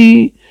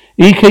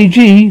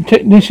 EKG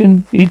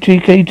technician.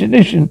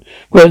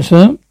 Great,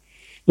 sir.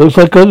 Looks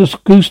like got a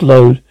goose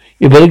load.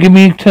 You better give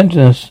me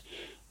tetanus.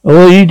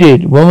 Oh, you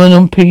did. Woman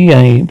on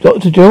PA.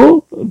 Dr.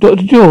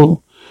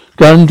 Joel.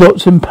 Gun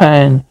drops in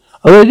pan.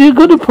 I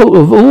got a report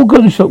of all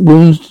gunshot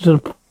wounds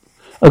to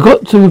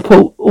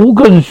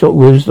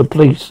the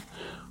police.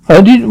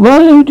 Who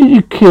did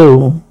you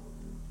kill?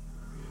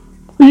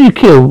 Who did you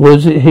kill?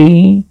 Was it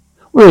he?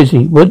 Where is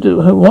he? Who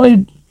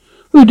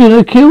did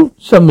I kill?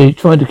 Somebody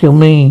tried to kill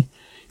me.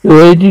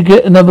 Where did you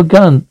get another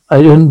gun?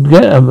 I didn't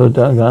get another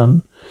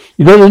gun.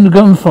 You got in a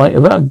gunfight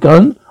about a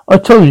gun? I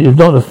told you it's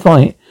not a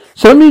fight.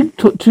 Somebody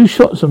took 2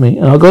 shots at me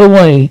and I got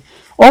away.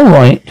 All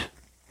right.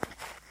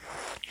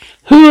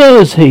 Who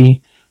was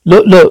he?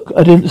 Look,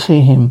 I didn't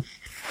see him.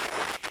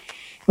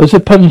 What's the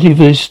penalty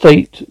for his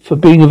state for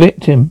being a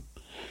victim?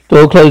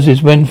 Door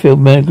closes. Renfield,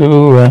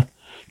 Megura.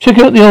 Check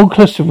out the old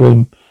cluster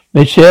room.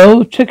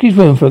 Michelle, check his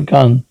room for a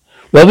gun.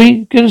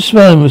 Robbie, get a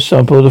smell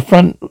sample of the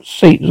front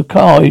seat of the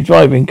car you're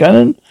driving,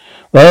 Cannon.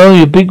 Well,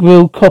 you're a big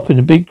real cop in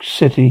a big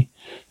city.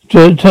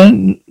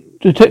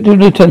 Detective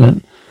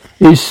Lieutenant.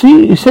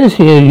 It says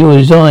here you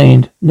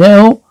resigned.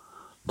 Now,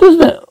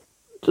 doesn't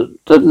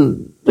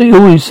they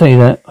always say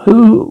that?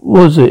 Who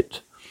was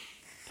it?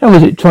 How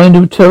was it trying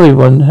to tell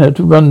everyone how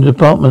to run the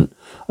department?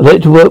 I'd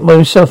like to work by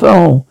myself.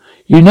 Oh,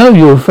 you know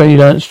you're a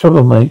freelance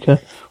troublemaker.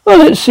 Well,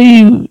 let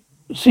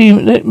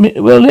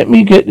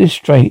me get this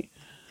straight.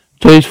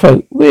 To his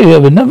folk, we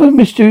have another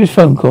mysterious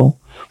phone call.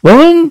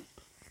 Woman,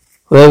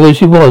 whoever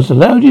she was,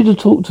 allowed you to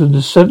talk to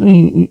the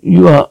setting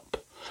you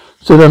up.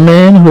 So the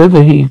man,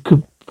 whoever he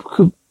could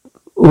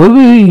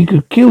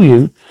kill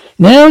you.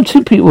 Now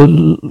 2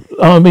 people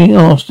are being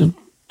asked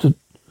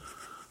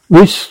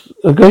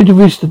are going to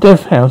risk the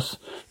death house.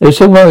 They're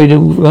so worried they're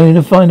going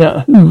to find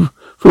out who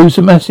threw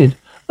some acid.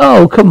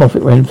 Oh, come off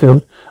it,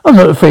 Renfield. I'm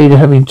not afraid of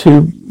having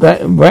 2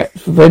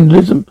 rats for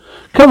vandalism.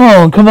 Come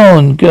on,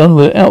 get on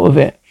with it, out with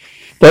it.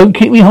 Don't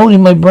keep me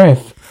holding my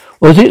breath.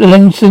 Was it the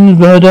Langston's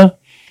murder?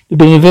 They've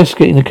been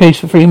investigating the case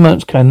for 3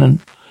 months,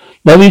 Cannon.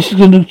 Nobody's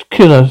going to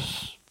kill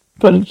us.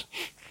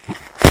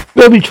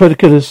 Nobody tried to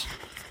kill us.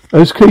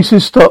 Those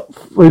cases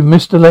stopped with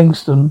Mr.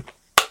 Langston.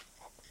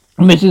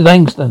 Mrs.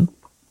 Langston.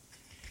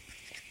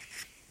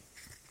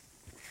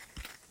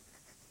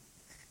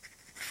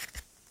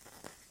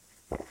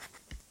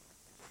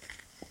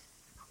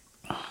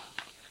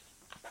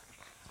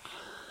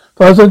 As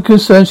far as I'm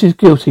concerned, she's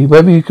guilty,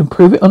 whether you can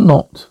prove it or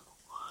not.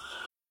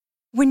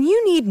 When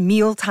you need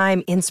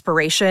mealtime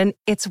inspiration,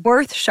 it's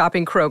worth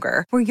shopping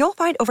Kroger, where you'll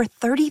find over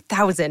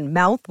 30,000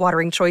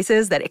 mouth-watering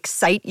choices that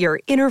excite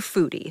your inner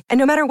foodie. And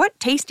no matter what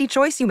tasty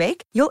choice you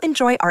make, you'll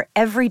enjoy our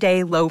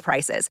everyday low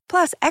prices,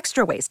 plus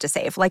extra ways to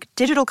save, like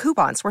digital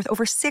coupons worth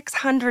over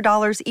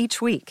 $600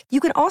 each week. You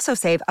can also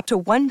save up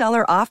to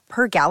 $1 off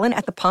per gallon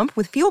at the pump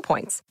with fuel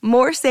points.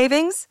 More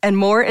savings and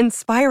more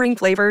inspiring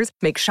flavors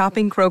make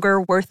shopping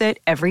Kroger worth it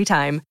every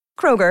time.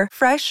 Kroger,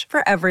 fresh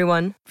for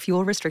everyone.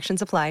 Fuel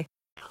restrictions apply.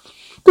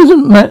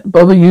 Doesn't Matt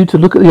bother you to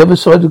look at the other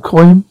side of the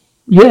coin?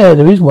 Yeah,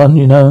 there is one,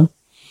 you know.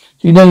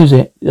 She knows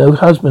it. Her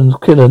husband's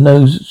killer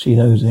knows she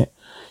knows it.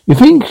 You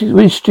think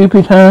we're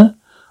stupid, huh?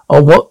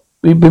 Or what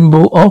we've been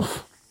brought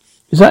off?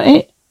 Is that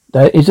it?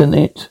 That isn't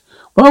it.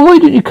 Well, why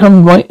didn't you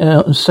come right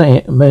out and say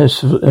it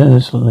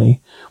earnestly?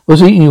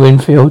 What's eating you,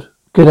 Winfield?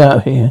 Get out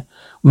of here.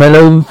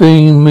 Mellow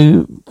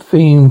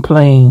theme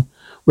playing.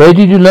 Where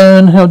did you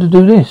learn how to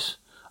do this?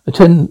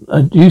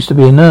 I used to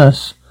be a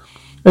nurse.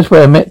 That's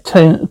where I met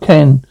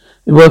Ken.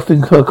 The wealthy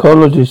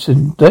psychologist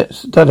in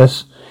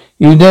Dallas.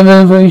 You're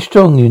never very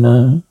strong, you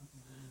know.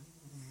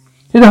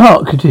 He had a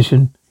heart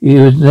condition. He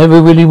was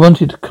never really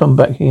wanted to come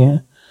back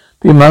here.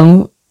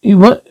 All he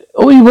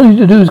wanted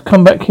to do was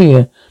come back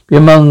here. Be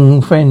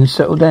among friends,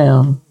 settle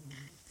down.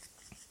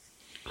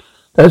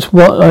 That's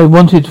what I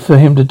wanted for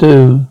him to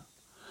do.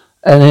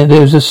 And then there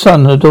was a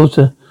son and a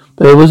daughter,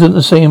 but it wasn't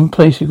the same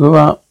place he grew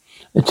up.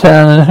 A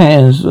town in the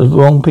hands of the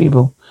wrong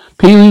people.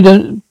 People who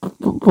don't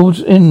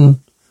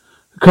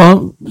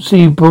can't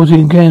see brought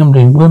in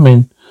gambling,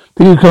 women.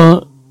 People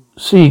can't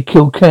see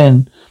kill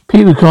Ken.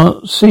 People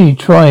can't see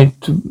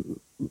tried to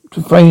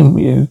frame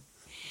you.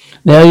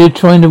 Now you're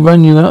trying to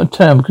run you out of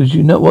town because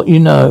you know what you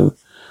know.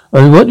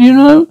 Oh, what do you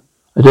know?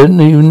 I don't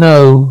even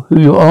know who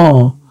you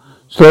are.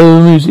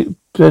 Slow music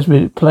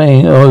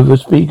playing over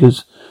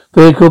speakers.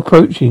 Vehicle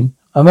approaching.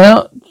 Went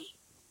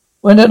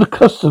out of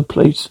custard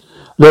place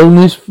alone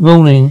this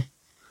morning.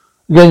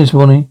 Again this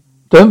morning.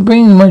 Don't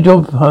bring my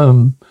job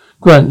home.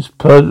 Grunts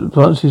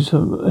passes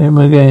him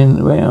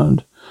again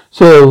round.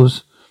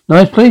 Sills.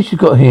 Nice place you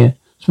got here.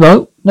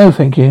 Smoke? No,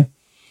 thank you.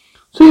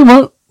 So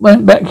you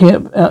went back here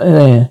out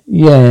there?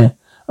 Yeah.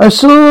 I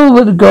saw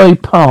where the guy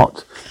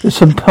parked. There's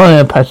some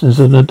tire patterns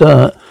in the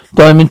dirt.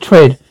 Diamond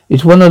tread.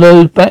 It's one of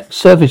those back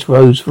surface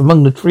roads from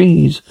among the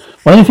trees.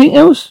 Want anything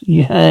else?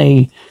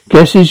 Yay.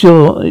 Guess it's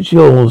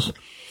yours.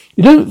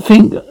 You don't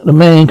think the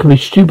man can be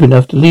stupid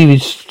enough to leave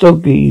his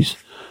stoggies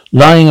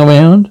lying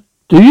around,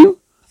 do you?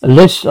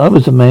 Unless I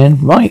was the man.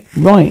 Right.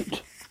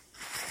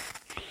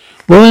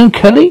 Well,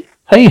 Kelly?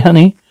 Hey,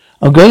 honey.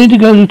 I'm going to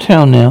go to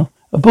town now.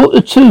 I thought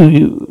the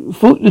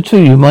two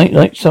of you might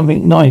like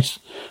something nice.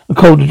 A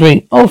colder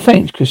drink. Oh,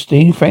 thanks,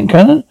 Christine. Frank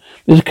Cannon?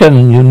 Mr.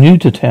 Cannon, you're new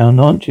to town,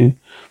 aren't you?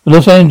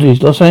 Los Angeles?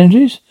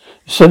 There's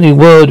suddenly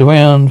word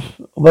around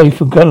away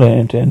from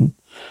Gallatin.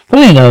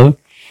 Funny, no.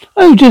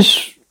 I've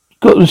just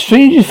got the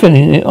strangest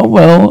feeling. Oh,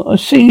 well,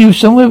 I've seen you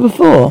somewhere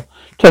before.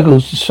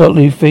 Tuggles the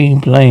subtly theme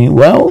playing.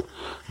 Well,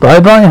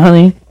 bye-bye,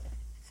 honey.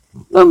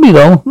 Don't be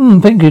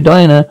long. Thank you,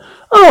 Diana.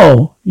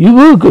 Oh, you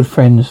were good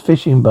friends,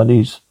 fishing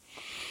buddies.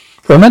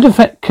 For a matter of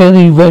fact,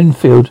 Kelly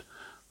Renfield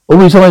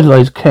always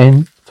idolized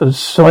Ken for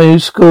the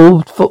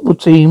school football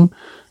team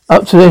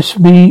up to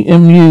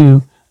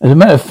SBMU. As a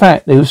matter of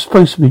fact, they were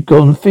supposed to be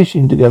gone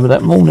fishing together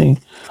that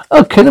morning.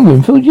 Oh, Kelly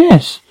Renfield,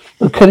 yes.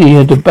 But Kelly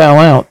had to bow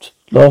out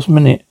last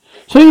minute.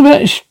 Something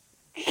about his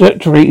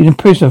trajectory in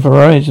prison for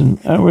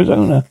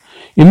Arizona.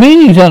 You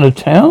mean he's out of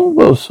town?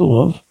 Well,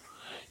 sort of.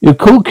 You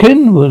called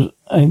Ken was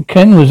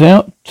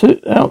out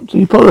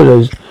to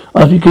holidays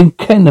after you gave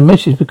Ken the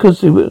message because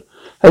they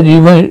had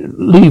you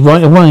leave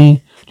right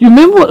away. Do you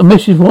remember what the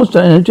message was,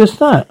 Diana? Just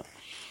that.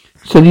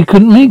 Said he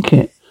couldn't make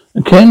it.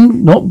 And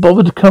Ken not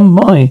bothered to come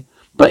by.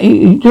 But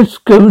he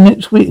just go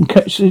next week and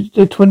catch the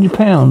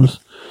 £20.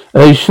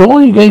 Are you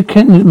sure you gave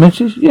Ken the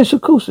message? Yes,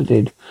 of course I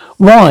did.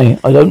 Why?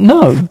 I don't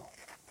know.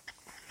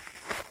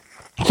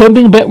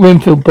 Something about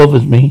Renfield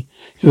bothers me.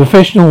 He's a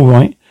professional, all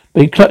right,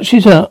 but he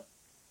clutches up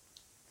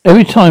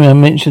every time I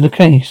mention the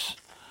case.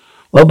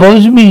 What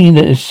bothers me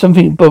that there's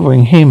something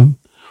bothering him.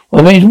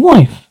 What about his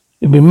wife?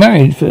 They've been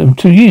married for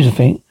 2 years, I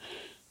think.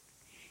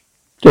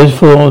 Just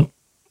for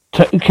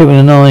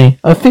Kevin and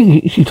I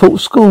think she taught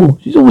school.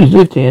 She's always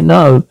lived here.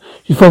 No,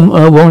 she's from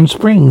Warren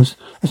Springs.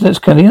 That's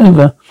Kelly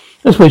over.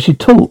 That's where she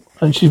taught,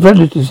 and she's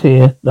relatives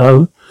here.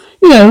 No,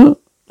 you know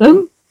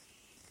them.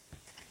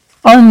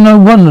 I know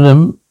one of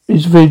them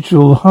is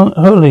Vigil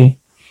Holly.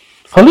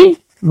 Holly?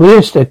 Well,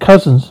 yes, they're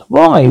cousins.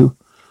 Why?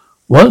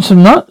 Want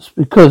some nuts?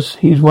 Because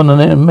he's one of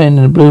them men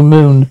in the blue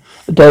moon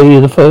the day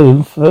of the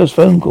first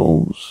phone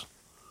calls.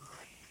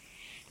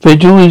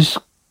 Vigil is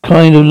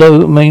kind of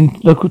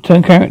local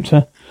town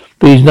character.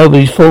 But he's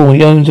nobody's fool.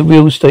 He owns a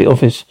real estate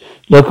office.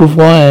 Local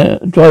wire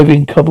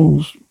driving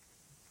couples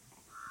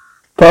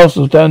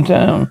parcels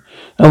downtown.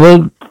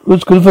 And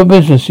what's good for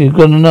business? You've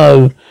got to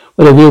know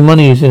where the real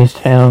money is in this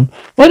town.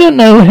 Well, I don't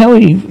know how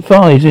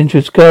far his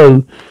interests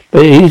go,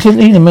 but isn't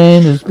he the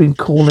man that's been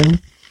calling?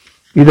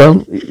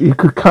 You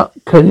could cut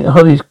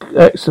Holly's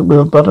accent with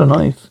a butter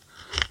knife.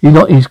 You're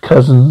not his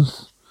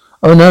cousins.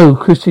 Oh no,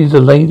 Christy's a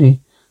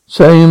lady.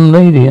 Same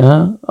lady,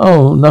 huh?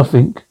 Oh,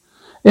 nothing.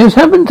 It has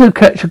happened to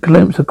catch a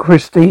glimpse of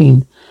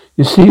Christine.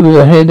 You see, with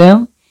her hair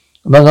down,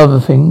 among other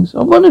things.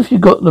 I wonder if you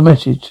got the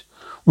message.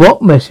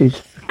 What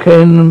message?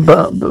 Ken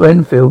and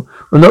Renfield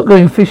were not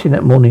going fishing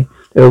that morning.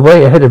 They were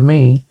way ahead of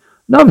me.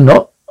 No, I'm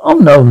not. Oh,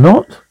 no,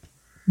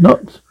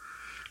 not.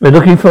 We're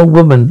looking for a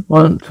woman,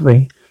 aren't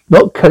we?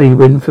 Not Kelly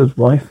Renfield's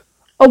wife.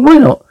 Oh, why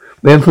not?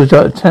 Renfield's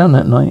out of town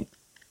that night.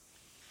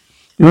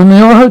 You were in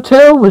your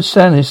hotel where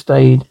Sally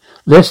stayed,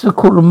 less than a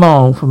quarter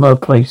mile from her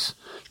place.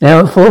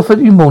 Now at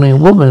 4:30 morning, a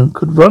woman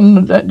could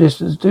run that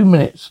distance in 2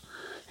 minutes.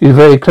 She's a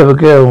very clever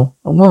girl.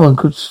 A woman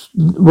could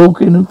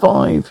walk in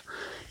 5.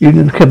 You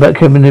didn't care about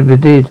Kevin if you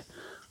did.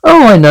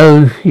 Oh, I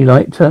know. He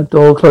liked her.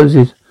 Door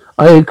closes.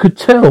 I could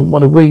tell by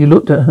the way you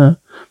looked at her.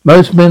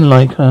 Most men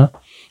like her.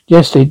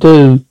 Yes, they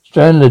do.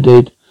 Strandler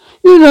did.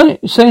 You know,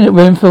 saying that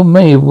Renfield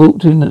may have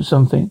walked in at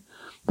something,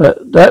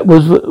 but that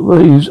was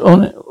what he was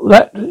on it.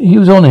 He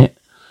was on it.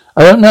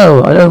 I don't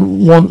know. I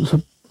don't want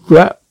to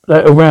wrap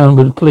that around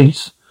with the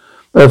police.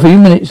 But a few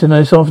minutes in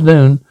this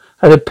afternoon,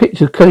 had a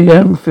picture of Kelly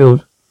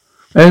Renfield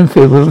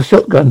with a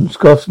shotgun,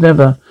 scoffs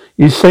never.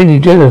 He's insanely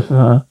jealous of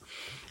her.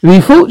 If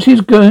he thought she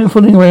was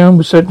fooling around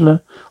with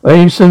Sedler or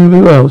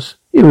anybody else,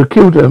 he would have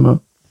killed her.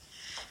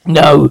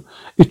 No,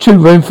 it's true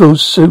Renfield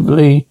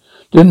simply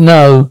didn't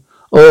know,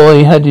 or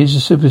he had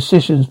his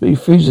superstitions, but he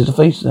refuses to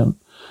face them.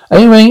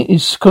 Anyway,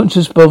 his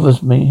conscience bothers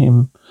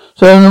him.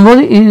 So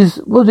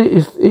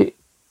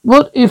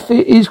what if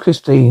it is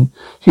Christine?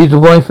 She's the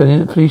wife of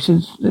the police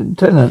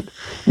lieutenant.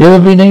 You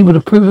ever been able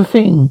to prove a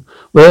thing?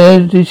 Where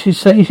did she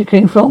say she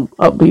came from?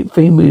 Upbeat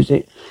theme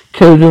music.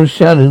 corridor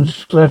shouting,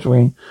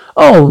 clattering.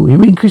 Oh, you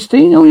mean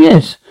Christine? Oh,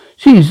 yes.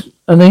 She's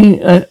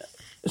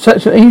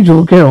such an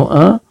angel girl,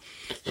 huh?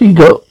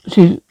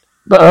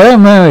 But I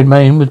am married,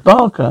 man, with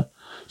Barker.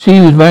 She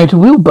was married to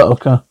Will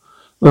Barker.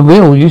 When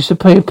Will used to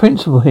play a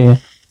principal here.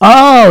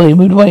 Oh, he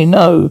moved away,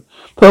 no.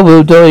 Poor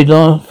Will died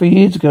 3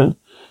 years ago.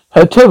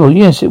 How terrible,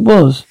 yes, it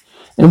was.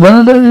 And one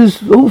of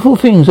those awful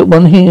things that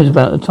one hears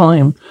about the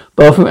time,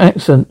 bathroom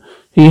accident.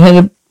 He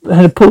had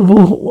a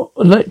portable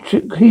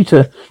electric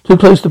heater too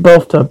close to the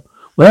bathtub.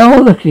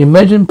 Well, look,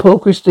 imagine poor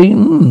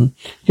Christine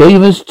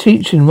gave us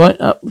teaching right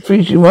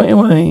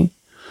away.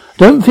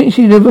 Don't think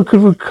she ever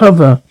could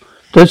recover.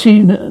 Does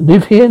she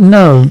live here?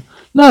 No.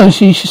 No,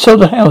 she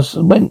sold the house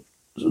and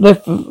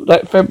left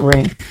that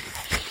February.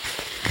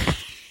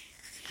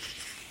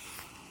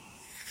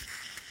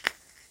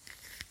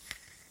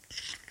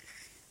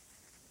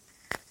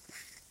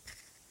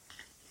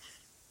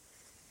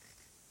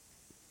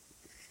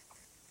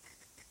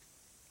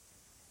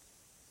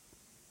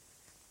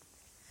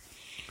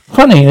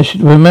 Funny, I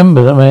should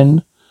remember the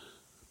man.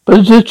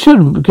 But the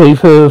children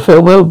gave her a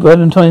farewell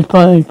Valentine's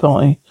party.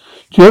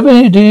 Do you have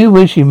any idea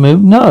where she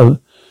moved? No.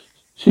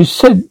 She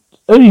said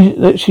only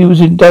that she was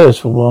in Dallas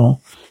for a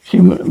while. She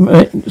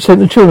sent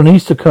the children an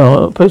Easter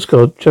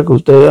postcard,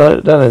 Chuckles,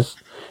 Dallas.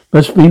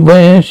 Must be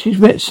where she's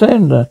met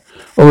Sandra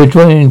or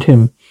rejoined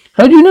him.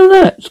 How do you know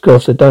that?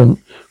 Scoff said, don't.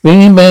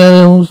 Ringing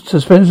bells,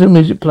 suspense of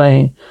music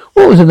playing.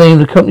 What was the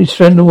name of the company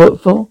Sandra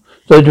worked for?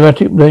 So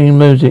dramatic rain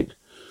music.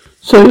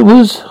 So it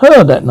was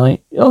her that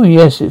night. Oh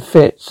yes, it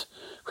fits.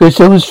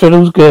 Crystal was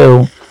Straddle's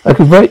girl. I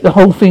could write the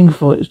whole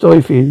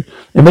story for you.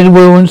 They made a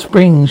will in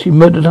spring. She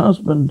murdered her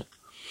husband.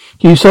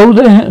 He sold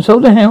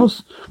the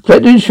house,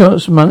 collected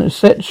insurance money,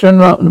 set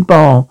Straddle up in a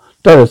bar,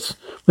 Dallas.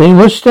 When he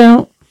rushed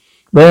out,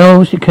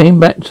 well, she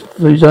came back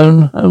to his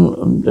own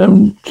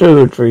home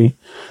territory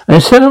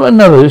and set up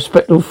another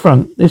respectable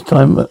front. This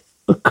time a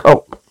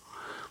cop.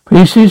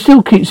 But he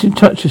still keeps in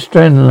touch with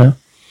Straddle.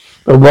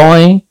 But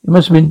why? He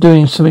must have been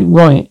doing something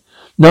right.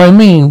 No, I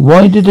mean,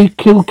 why did they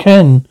kill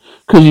Ken?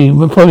 Because he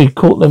probably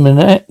caught them in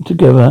an act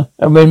together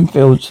at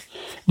Renfield's.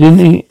 Didn't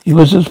he? He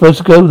wasn't supposed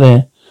to go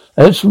there.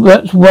 That's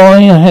why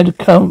I had to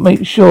come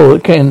make sure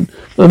that Ken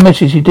got the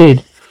message he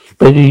did.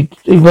 But he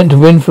went to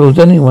Renfield's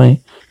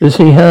anyway to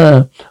see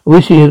her. I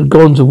wish he had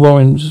gone to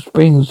Warren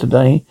Springs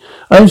today.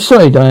 I'm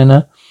sorry,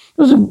 Diana.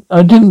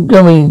 I didn't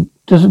go in.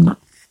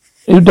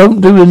 It don't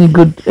do any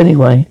good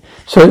anyway.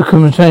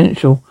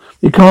 Circumstantial.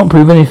 We can't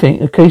prove anything.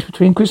 The case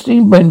between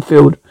Christine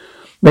Renfield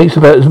makes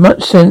about as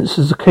much sense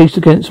as the case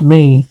against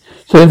me.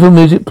 Central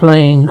music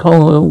playing,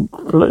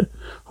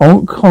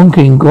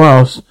 honking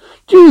grass.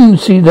 Do you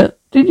see that?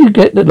 Did you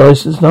get the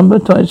license number?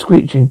 Tires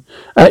screeching.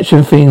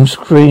 Action theme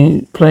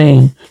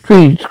playing.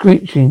 Tree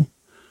screeching.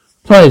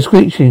 Tires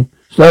screeching.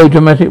 Slow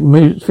dramatic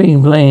music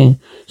theme playing.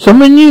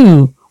 Someone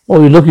new. What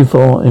are you looking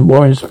for in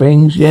Warren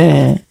Springs?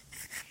 Yeah.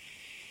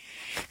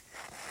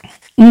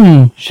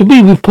 Should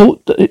we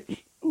report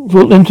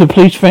them to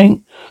police,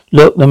 Frank?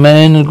 Look, the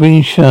man in the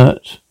green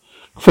shirt.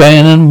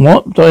 Fan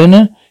what,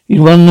 Diana? He's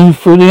run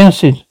through the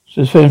acid.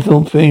 Says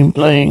Fenfield theme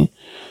playing.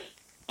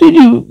 Did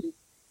you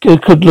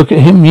could look at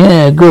him?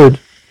 Yeah, good.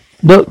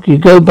 Look, you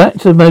go back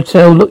to the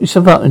motel, look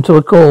yourself up until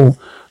I call.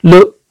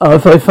 Look,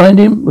 if I find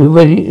him, we're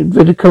ready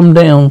to come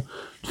down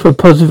for a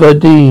positive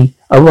ID.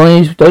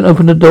 Arise, don't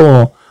open the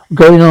door. I'm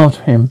going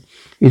after him.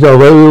 He's our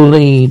real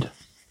lead.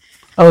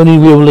 Only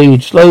real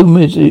lead. Slow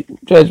music,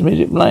 jazz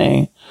music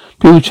playing.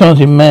 People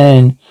chanting,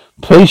 man.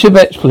 Place your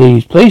bets,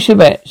 please. Place your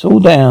bets. All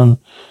down.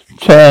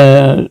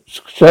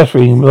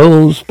 Shattering,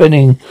 rolls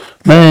spinning.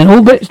 Man,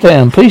 all bets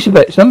down. Place your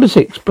bets. Number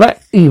 6,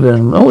 black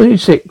even. All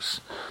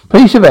 6.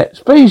 Place your bets.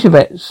 Place your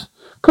bets.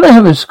 Could I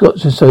have a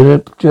scotch and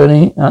soda,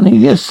 Johnny? Honey,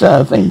 yes,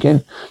 sir. Thank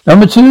you.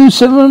 Number 2,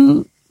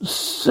 7,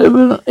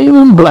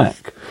 even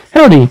black.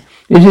 Howdy.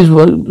 This is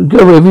what we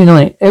go every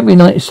night. Every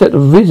night is set a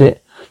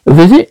visit. A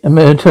visit?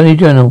 Attorney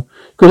General.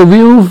 Got a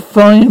real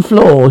fine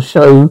floor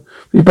show.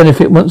 We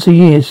benefit once a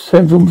year.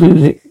 Central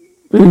music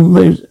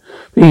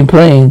being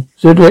playing.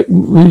 Zodiac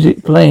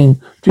music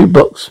playing.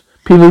 Jukebox.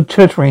 People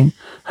chattering.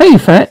 Hey,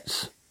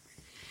 Fats.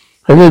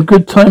 Have you a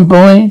good time,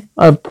 boy?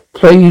 I've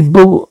played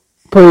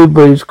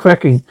Blues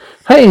cracking.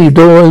 Hey,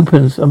 door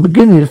opens. I'm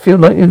beginning to feel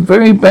like a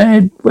very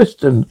bad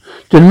Western.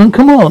 Gentlemen,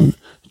 come on.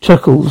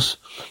 Chuckles.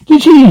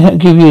 Did she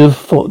give you a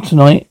thought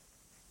tonight?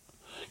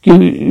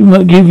 You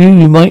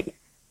might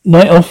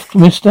night off,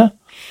 mister?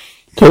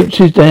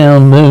 Touches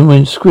down,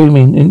 murmuring,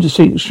 screaming, into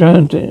seat,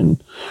 shouting,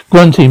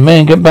 grunting,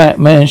 man, get back,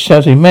 man,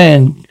 shouting,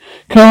 man,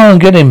 come on,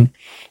 get him.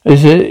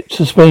 Is it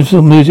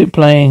suspenseful music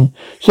playing?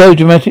 So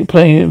dramatic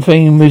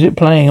thing, music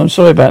playing. I'm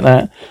sorry about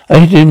that. I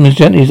hit him as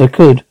gently as I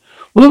could.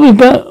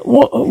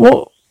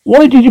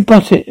 Why did you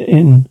butt it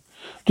in?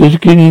 Just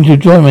beginning to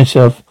enjoy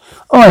myself.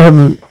 Oh, I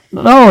haven't.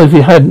 No, if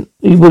you hadn't,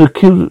 he would have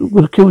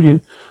killed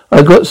you. I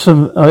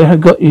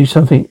had got you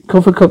something,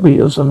 coffee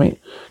or something.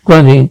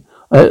 Grunting.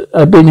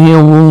 I've been here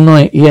all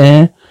night,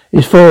 yeah.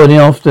 It's 4 in the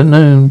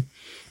afternoon.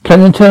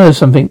 Can you tell us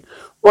something?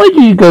 Why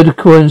did you go to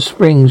Corin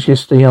Springs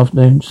yesterday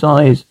afternoon?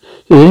 Sighs. Is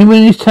there anyone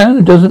in this town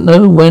who doesn't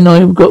know when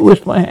I've got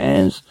washing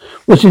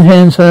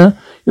hands, huh?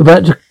 You're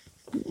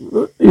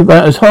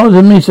about as hard as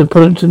a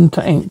metropolitan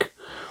tank.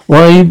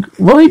 Why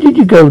did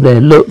you go there?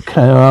 Look,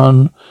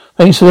 Karen,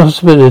 thanks for the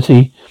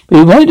hospitality.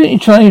 But why don't you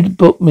try to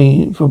book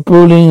me for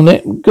brawling and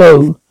let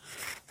go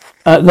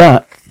at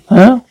that,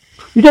 huh?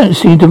 You don't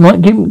seem to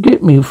might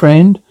get me,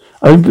 friend.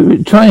 I've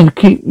been trying to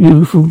keep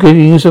you from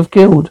getting yourself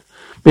killed.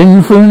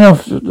 Been through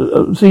enough,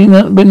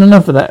 been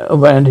enough of that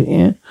around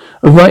here.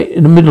 I'm right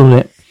in the middle of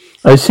it.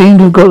 I seem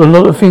to have got a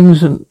lot of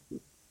things and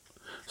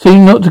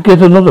seem not to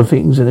get a lot of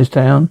things in this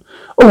town.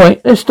 All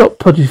right, let's stop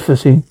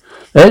pussyfooting.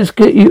 Let's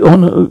get you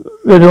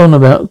read on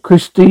about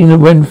Christina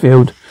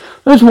Renfield.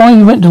 That's why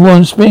you went to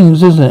Warren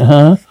Springs, isn't it,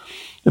 huh?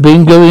 I've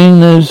been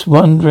doing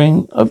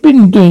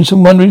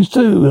some wonderings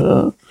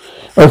too.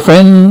 My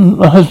friend,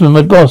 my husband,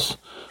 my boss.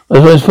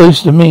 That's what I'm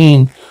supposed to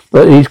mean.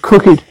 But he's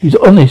crooked. He's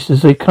honest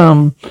as they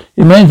come.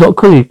 The man's not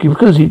crooked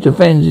because he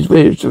defends his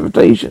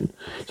reputation.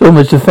 It's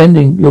almost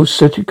defending your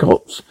city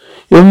cops.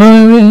 You're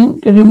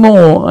getting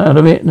more out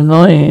of it than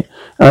I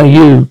are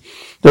you.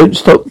 Don't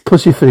stop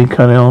pussyfooting,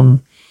 carry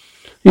on.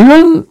 You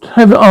won't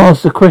have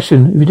asked the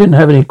question if you didn't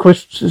have any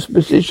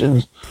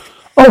suspicions.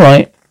 All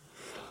right.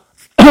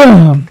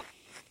 The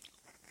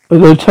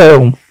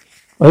hotel.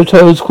 The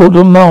hotel is called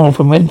a mile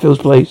from Renfield's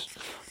place.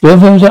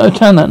 Renfield was out of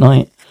town that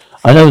night.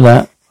 I know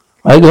that.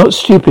 I got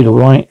stupid, all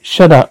right.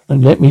 Shut up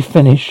and let me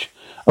finish.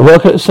 I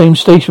work at the same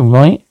station,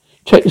 right?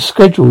 Check the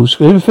schedules.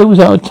 Renfield was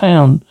out of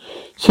town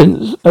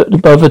since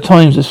above the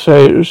times the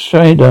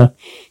Strider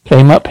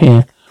came up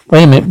here.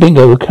 Wait a minute,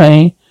 bingo,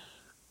 okay?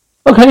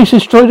 Okay, so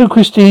Strider and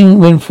Christine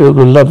Renfield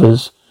were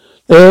lovers.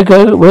 There you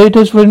go. Where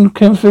does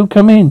Renfield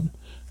come in?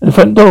 In the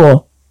front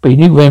door. But he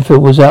knew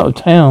Renfield was out of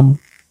town.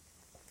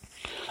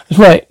 That's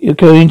right. You're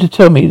going to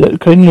tell me that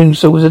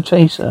Lindser was a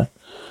chaser.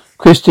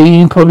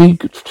 Christine probably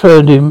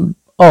turned him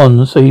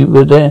on, so you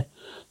were there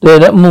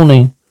that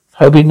morning,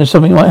 hoping that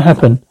something might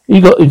happen. He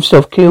got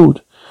himself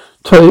killed.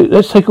 So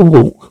let's take a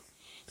walk.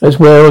 That's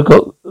where I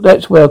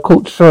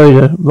caught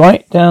Strider,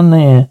 right down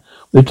there,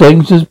 with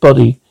James's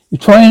body. You're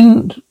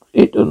trying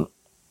to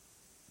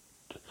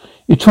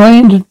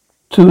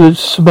a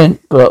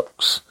cement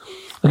box.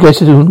 I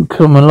guess it didn't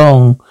come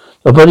along.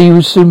 The body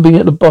would soon be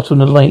at the bottom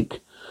of the lake.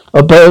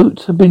 A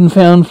boat had been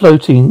found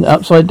floating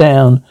upside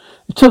down.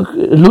 It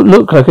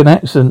looked like an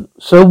accident.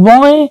 So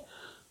why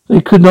they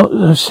could not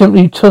have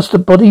simply tossed the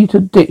body to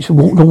the ditch and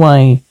walked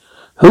away?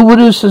 Who would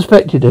have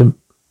suspected him?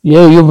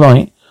 Yeah, you're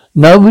right.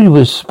 Nobody would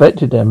have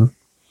suspected them.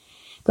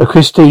 But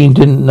Christine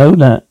didn't know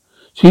that.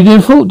 She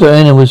didn't thought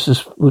Diana would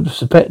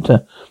suspect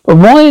her. But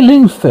why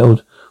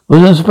Lindfield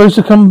wasn't supposed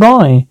to come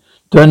by?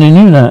 Diana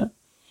knew that.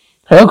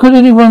 How could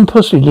anyone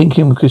possibly link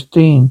him with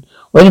Christine?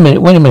 Wait a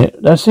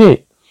minute. That's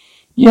it.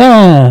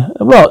 Yeah.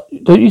 What?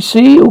 Don't you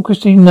see? All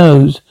Christine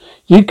knows.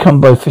 He did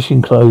come by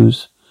fishing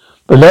clothes.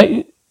 But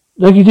like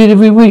he did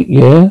every week,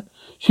 yeah?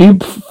 She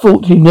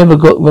thought he never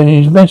got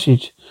Rennie's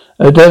message.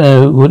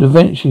 Diana would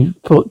eventually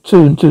put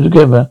two and two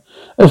together.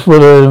 That's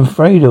what I'm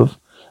afraid of.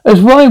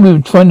 That's why we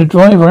were trying to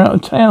drive her out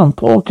of town.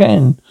 Poor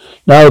Ken.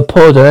 No,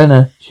 poor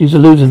Diana. She's a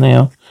loser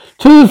now.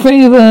 2 or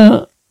 3 of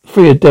her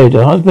 3 are dead.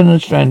 Her husband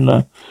and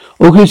strangler.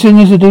 All Christine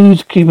has to do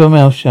is keep her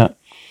mouth shut.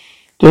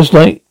 Just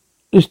like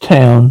this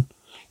town.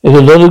 There's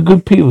a lot of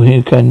good people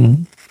here,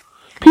 Ken.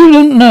 People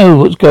don't know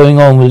what's going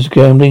on with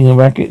gambling and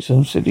rackets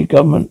and city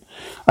government.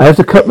 I have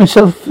to cut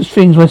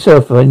things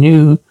myself if I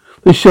knew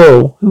for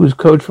sure who was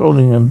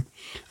controlling them.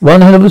 One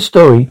hell of a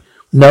story.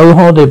 No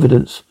hard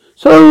evidence.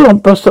 So I'll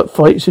bust up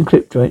fights and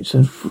clip joints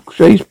and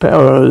chase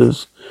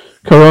powers.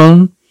 Come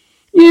on.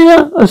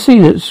 Yeah, I see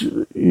that's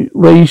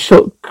where you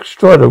shot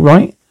Strider,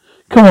 right?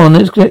 Come on,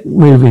 let's get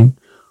moving.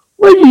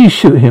 Why did you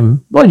shoot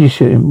him?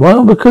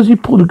 Well, because he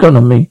pulled a gun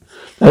on me.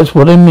 That's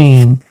what I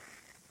mean.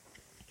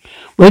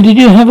 Why did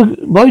he have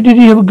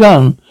a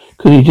gun?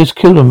 Because he just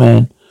killed a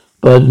man.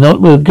 But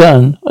not with a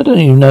gun. I don't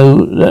even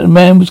know that a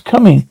man was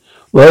coming.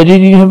 Why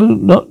did he have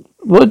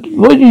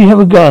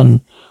a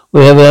gun?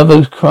 We have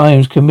other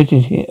crimes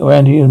committed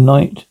around here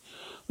tonight.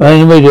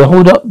 Man radio,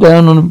 hold up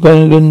down on the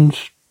Bergen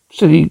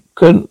City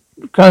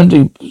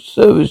County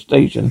Service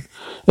Station.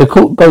 They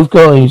caught both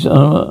guys.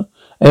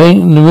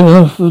 Ain't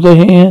north of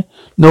here,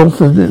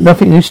 north of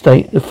nothing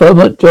estate. The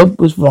firm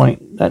job was right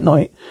that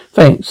night.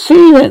 Thanks.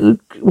 See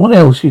what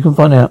else you can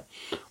find out.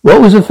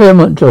 What was the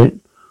Fairmont job?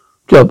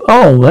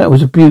 Oh, that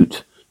was a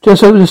butte.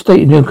 Just over the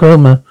state in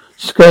Oklahoma.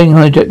 Skang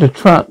hijacked a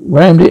truck,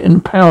 rammed it in a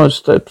power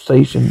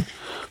station.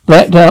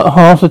 Blacked out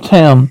half the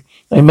town.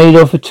 They made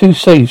off with 2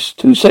 safes.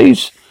 2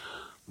 safes?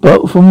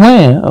 But from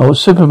where? Oh, a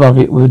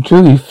supermarket with a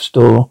jewelry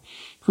store.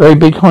 Very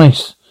big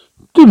heist.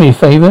 Do me a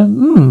favour.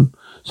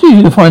 See if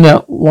you can find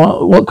out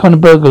what kind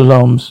of burglar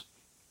alarms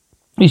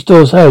these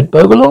stores had.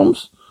 Burglar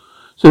alarms?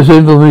 So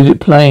simple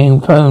music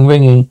playing, phone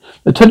ringing.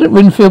 Lieutenant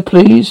Renfield,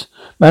 please.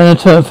 Man on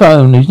the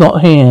phone. He's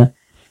not here.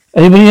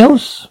 Anybody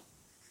else?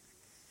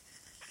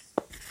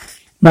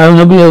 No,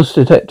 nobody else,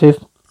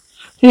 detective.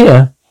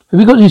 Here. Have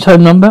you got his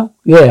home number?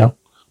 Yeah.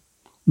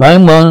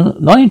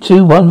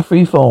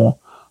 92134.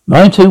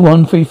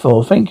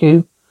 92134. Thank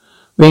you.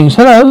 Rings.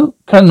 Hello?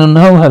 Cannon.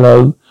 Oh,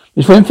 hello.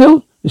 Miss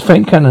Winfield? It's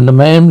Frank Cannon, the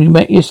man we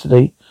met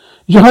yesterday.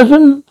 Is your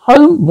husband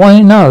home? Why,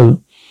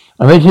 no.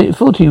 I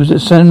thought he was at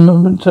San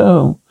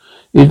Mateo.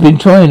 He's been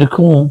trying to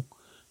call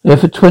there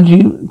for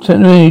 10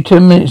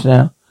 minutes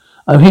now.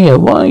 I'm here.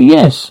 Why,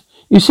 yes.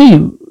 You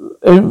see,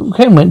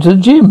 Ken went to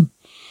the gym.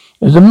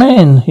 There's a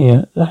man here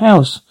at the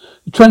house.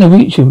 We're trying to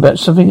reach him about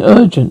something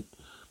urgent.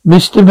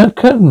 Mr.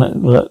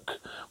 McCulloch. Look.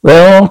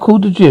 Well, I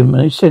called the gym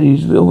and he said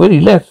he's already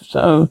left,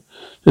 so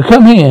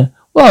come here.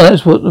 Well,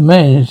 that's what the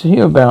man is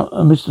here about,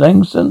 Mr.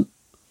 Langston.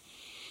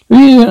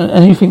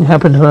 Anything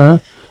happened to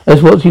her?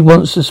 That's what he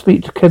wants to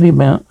speak to Kelly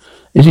about.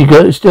 Is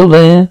he still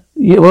there?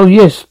 Yeah, well,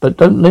 yes, but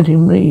don't let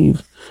him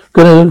leave.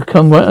 Gonna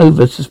come right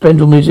over. Suspend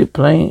all music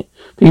playing.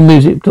 The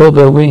music,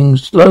 doorbell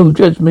rings. Slow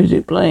jazz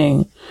music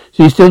playing. Is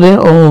he still there?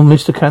 Oh,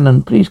 Mr.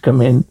 Cannon, please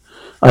come in.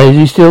 Is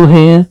he still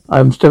here?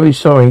 I'm very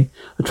sorry.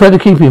 I tried to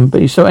keep him, but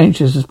he's so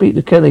anxious to speak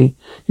to Kelly.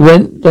 He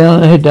went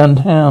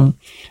downtown,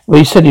 where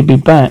he said he'd be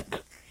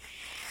back.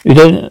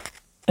 And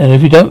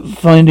if you don't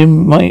find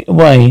him my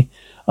way,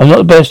 I'm not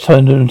the best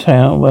hunter in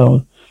town.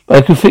 Well, but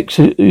I could fix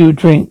you a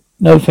drink.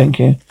 No, thank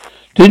you.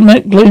 Did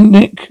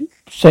Nick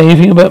say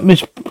anything about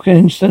Miss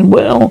Kingston?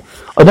 Well,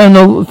 I don't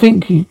know. I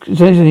think he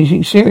says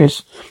anything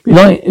serious.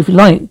 If you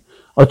like,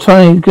 I'll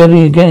try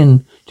Kelly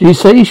again. Did he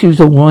say she was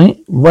all right?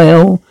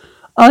 Well,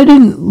 I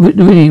didn't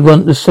really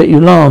want to set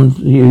alarm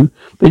to you,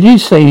 but you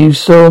say you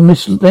saw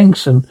Miss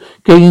Langston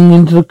getting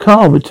into the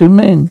car with two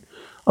men.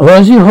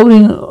 Are you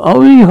holding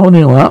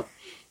her up?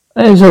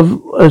 As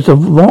of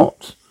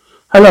what?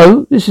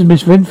 Hello, this is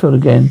Miss Winfield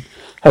again.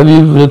 Have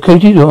you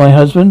located my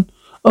husband?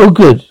 Oh,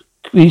 good.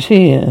 He's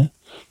here.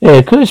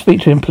 Yeah, could I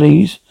speak to him,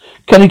 please?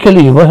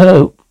 Kelly, well,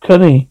 hello,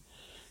 Kelly.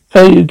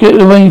 Kelly,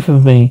 get away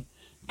from me.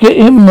 Get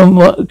him,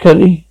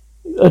 Kelly.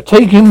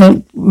 Take him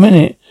a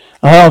minute.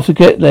 I have to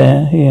get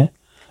there, here.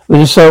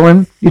 With a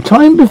siren. Your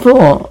time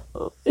before,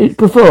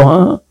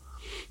 huh?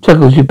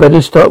 Chuckles, you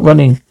better start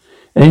running.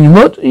 And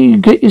what? You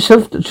get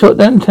yourself shot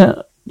down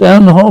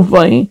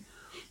halfway?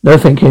 No,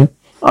 thank you.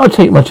 I'll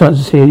take my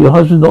chances here. Your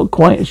husband's not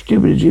quite as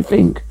stupid as you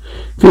think.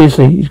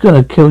 Fiercely, he's going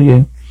to kill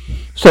you.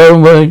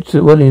 Siren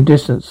rode in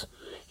distance.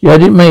 You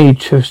had it made,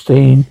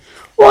 Justine.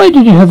 Why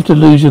did you have to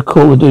lose your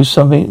cool and do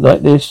something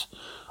like this?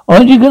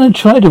 Aren't you going to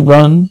try to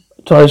run?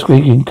 Tires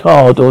squeaking,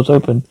 car doors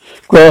open,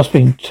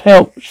 grasping,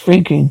 help,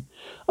 shrieking.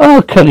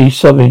 Oh, Kelly,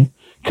 sobbing.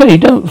 Kelly,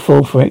 don't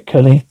fall for it,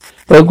 Kelly.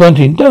 Well,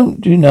 grunting,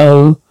 don't you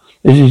know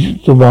this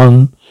is the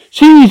one?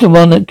 She's the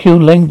one that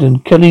killed Langdon.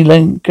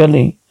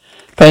 Kelly.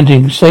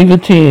 Panting, save her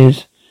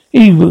tears.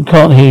 He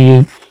can't hear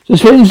you.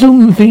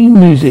 Suspenseful theme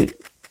music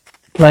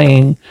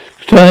playing.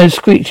 Tires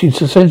screeching,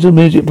 suspenseful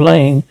music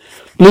playing.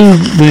 Blue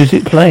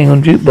music playing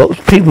on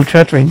jukebox. People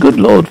chattering. Good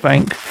Lord,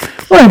 Frank.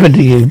 What happened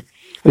to you?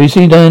 Have you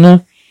seen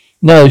Diana?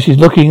 No, she's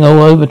looking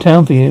all over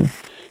town for you.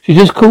 She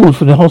just called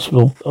from the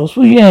hospital.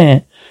 Hospital,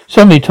 yeah.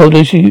 Somebody told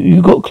her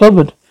you got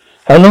clobbered.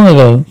 How long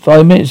ago?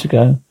 5 minutes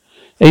ago.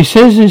 He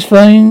says this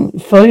fine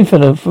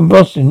fellow from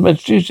Boston,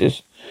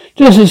 Massachusetts.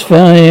 Just as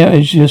fair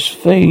as your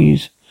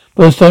face.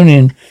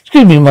 Bostonian.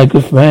 Excuse me, my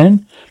good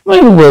man. May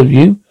I have a word with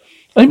you?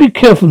 Only be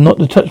careful not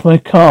to touch my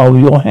car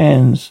with your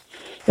hands.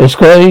 A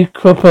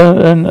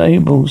skycropper and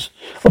Abels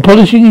are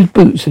polishing his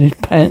boots and his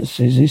pants,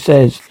 as he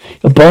says.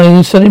 You're buying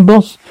and selling,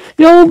 boss?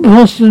 The old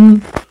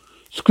Boston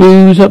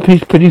screws up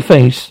his pretty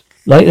face,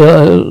 like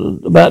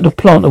about to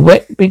plant a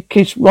wet big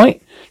kiss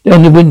right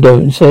down the window,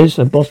 and says,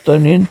 a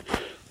Bostonian,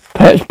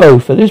 perhaps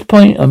both. At this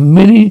point, I'm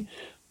merely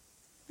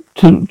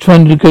trying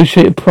to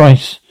negotiate a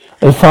price.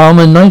 A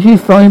farmer,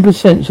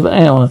 95% of an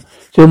hour,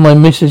 till my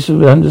missus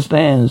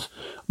understands.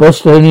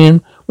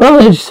 Bostonian, well,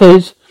 it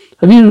says,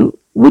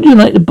 would you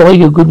like to buy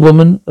your good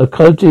woman a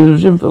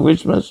television for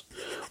Christmas?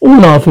 All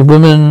laughing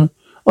women.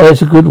 Oh,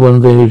 that's a good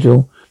one,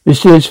 Virgil.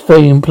 Mysterious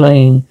fame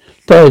playing.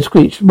 Tired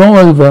screech.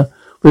 Moreover,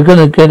 we're going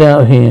to get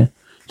out of here.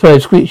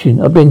 Tired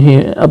screeching. I've been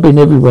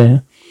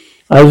everywhere.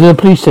 I was in a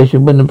police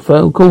station when the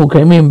phone call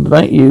came in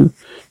about you.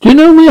 Do you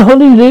know where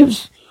Holly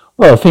lives?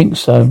 Well, I think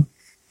so.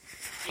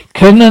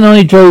 Ken and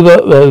I drove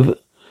up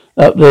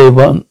there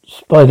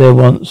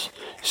once.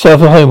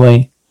 South of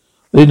highway.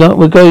 We're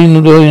going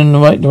in the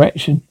right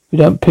direction. If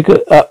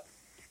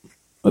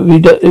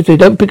they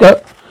don't pick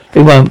up,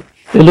 they won't.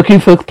 They're looking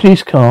for a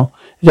police car.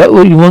 Is that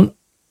what you want?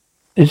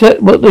 Is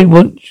that what they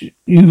want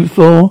you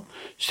for?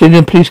 Stealing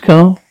a police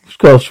car?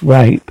 Gosh,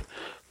 rape.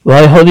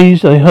 Why,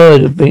 Hollies, I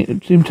heard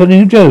him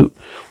telling a joke.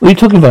 What are you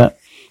talking about?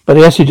 About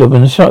the acid job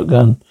and the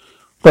shotgun.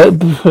 But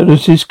it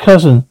was his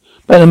cousin.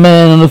 About a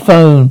man on the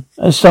phone.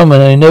 And someone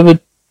I never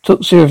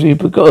took seriously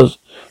because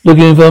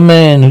looking for a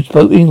man who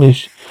spoke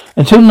English.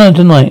 Until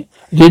tonight,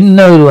 I didn't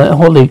know that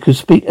Holly could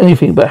speak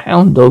anything but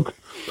hound dog.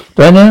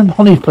 Diana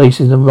Holly's place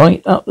is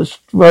right up the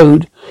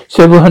road,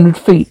 several hundred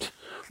feet.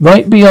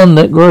 Right beyond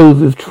that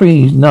grove of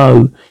trees.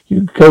 No,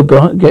 you get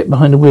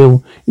behind the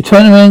wheel. You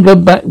turn around and go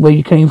back where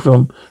you came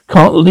from.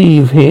 Can't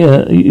leave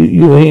here.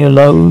 You're here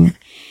alone.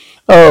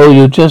 Oh,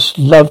 you'll just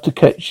love to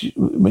catch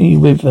me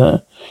with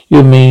her. You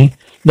and me.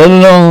 Not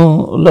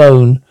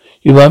alone.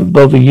 You won't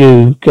bother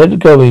you. Get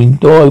going.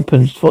 Door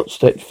opens.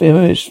 Footsteps.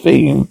 Furious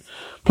theme.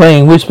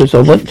 Playing whispers.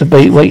 I want to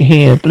wait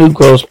here.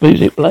 Bluegrass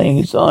music playing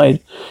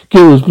inside.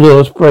 Gills,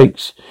 bluegrass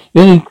breaks.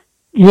 You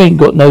ain't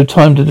got no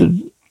time to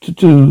do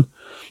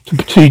to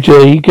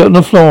TJ. Get on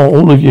the floor,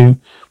 all of you,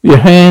 with your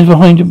hands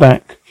behind your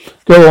back.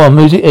 Go on.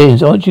 Music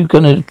ends. Aren't you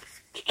gonna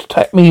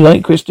attack me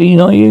like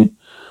Christine? Are you?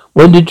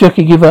 When did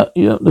Jackie give up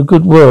the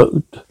good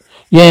work?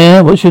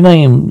 Yeah. What's your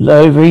name?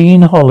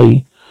 Levine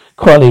Holly.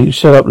 Quali.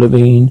 Shut up,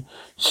 Levine.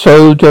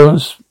 So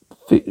don't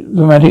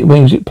dramatic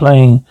music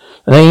playing.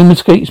 The name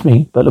escapes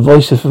me, but the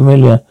voice is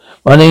familiar.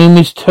 My name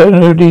is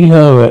Ternity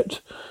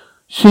Hurrett.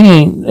 She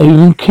ain't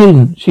even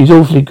kin. She's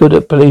awfully good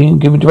at playing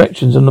and giving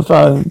directions on the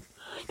phone.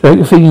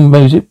 Direct theme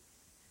music.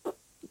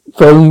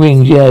 Phone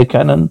rings. Yeah,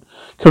 Cannon.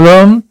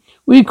 Karam,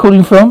 where you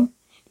calling from?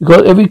 You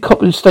got every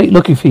cop in the state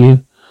looking for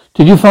you.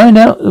 Did you find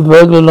out the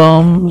burglar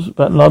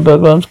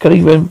alarms?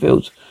 Kelly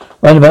Renfield's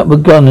ran about with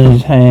a gun in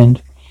his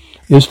hand.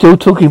 You're still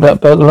talking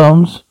about burglar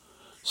alarms?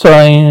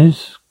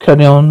 Sighs.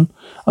 Carry on.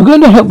 I'm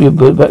going to help you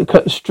about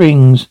cut the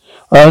strings.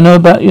 I don't know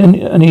about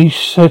any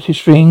set of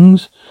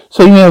strings.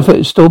 Same outfit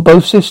install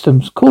both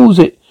systems. Calls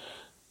it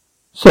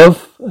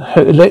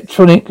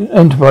Electronic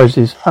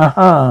Enterprises. Ha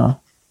ha.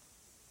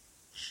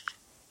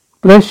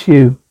 Bless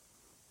you.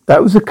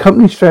 That was the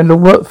company Strandler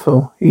worked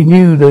for. He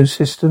knew those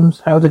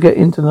systems, how to get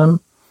into them,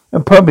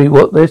 and probably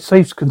what their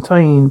safes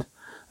contained.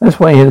 That's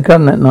why he had a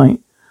gun that night.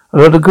 A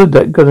lot of good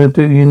that gonna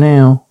do you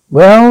now.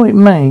 Well, it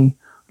may.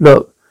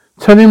 Look,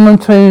 I'm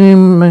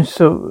turning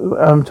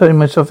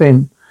myself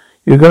in.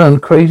 You're going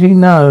crazy?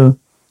 No.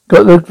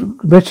 Got the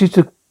message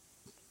to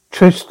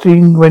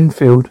Christine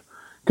Renfield.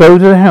 Go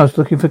to the house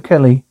looking for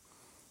Kelly.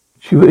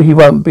 He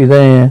won't be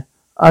there.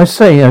 I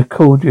say I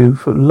called you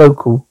for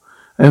local.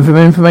 And from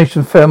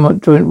information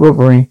Fairmont joint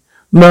robbery,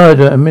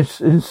 murder and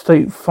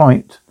interstate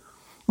fight.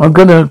 I'm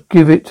gonna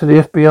give it to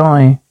the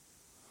FBI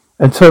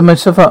and turn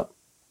myself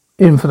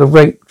in for the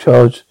rape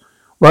charge.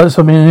 Once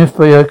I'm in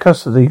FBI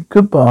custody.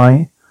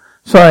 Goodbye.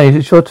 Sighs,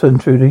 it's your turn,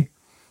 Trudy.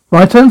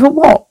 My turn for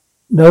what?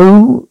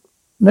 No.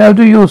 Now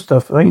do your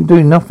stuff. I ain't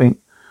doing nothing.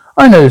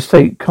 I know the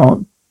state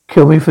can't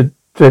kill me for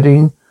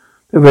dreading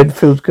the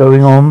Redfields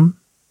going on.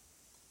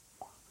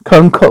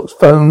 Cox's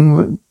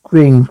phone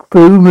rings.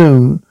 Blue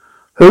Moon.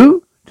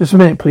 Who? Just a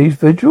minute, please.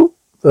 Virgil?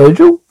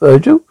 Virgil?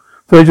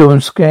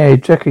 I'm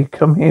scared. Jackie,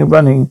 come here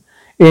running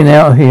in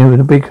out here in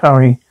a big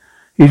hurry.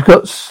 He's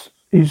got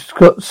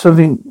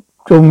something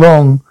gone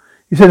wrong.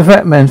 He said a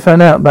fat man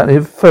found out about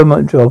the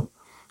Fairmont job.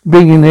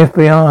 Being in the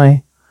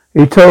FBI.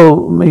 He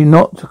told me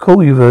not to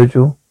call you,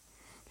 Virgil.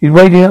 He's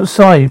waiting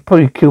outside. He'd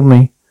probably kill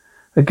me.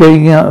 They're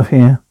getting out of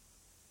here.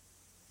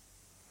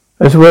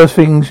 That's the worst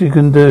things you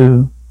can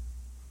do.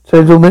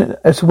 That's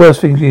the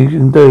worst things you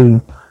can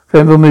do.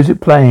 Festival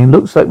music playing.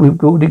 Looks like we've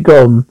already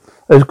gone.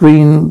 Those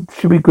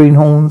should be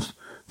greenhorns.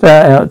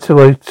 Stay out till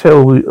I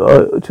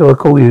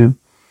call you.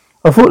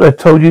 I thought I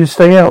told you to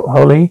stay out,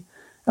 Holly.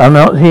 I'm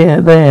out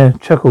here. There.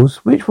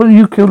 Chuckles. Which one of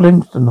you killed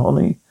Livingston,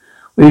 Holly?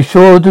 We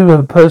sure do have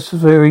a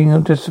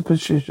persevering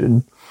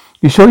disposition.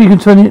 You sure you can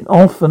turn it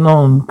off and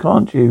on,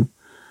 can't you?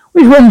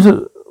 Which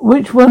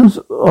ones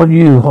are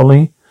you,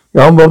 Holly?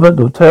 The armed robber,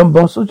 the town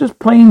boss, or just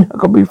plain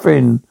huckleberry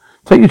friend?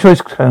 Take your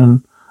choice,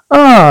 Cannon.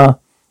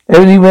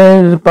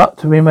 Everywhere there's a butt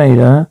to be made,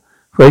 huh?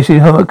 Racing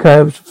homo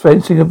cabs,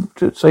 fencing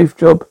a safe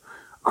job,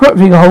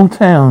 corrupting a whole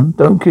town.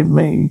 Don't kid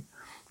me.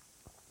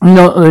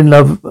 Not in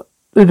love.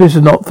 This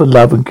is not for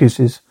love and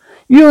kisses.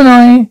 You and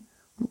I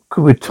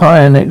could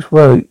retire next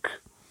week.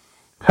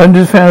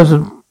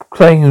 100,000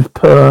 claims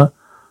per,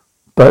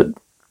 but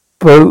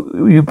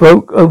you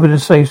broke over the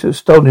safe that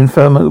stolen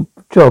Fairmont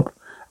job.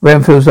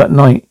 Renfield's that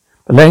night.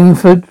 But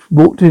Langford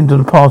walked into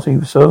the party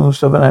with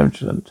some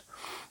accident.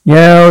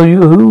 Yeah,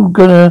 who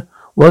gonna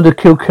want to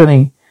kill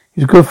Kenny?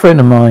 He's a good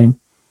friend of mine.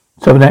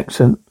 Southern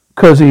accent.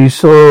 'Cause he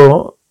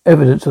saw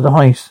evidence of the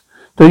heist.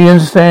 Don't you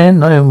understand?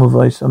 No more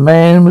voice. A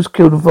man was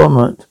killed in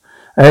Vermont.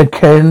 And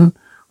Ken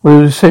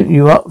would have sent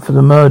you up for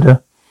the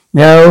murder.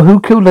 Now,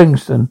 who killed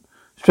Livingston?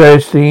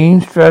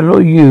 Straddle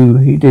or you?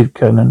 He did,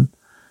 Cannon.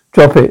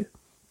 Drop it.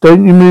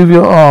 Don't you move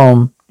your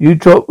arm. You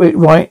drop it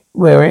right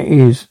where it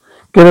is.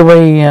 Get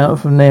away out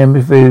from there,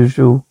 Miss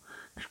Visual.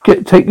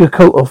 Take your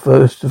coat off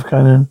first,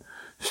 Cannon.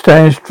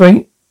 Stand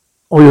straight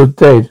or you're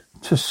dead.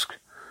 Tusk.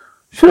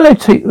 Should I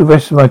take the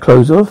rest of my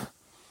clothes off?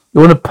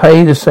 You want to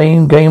play the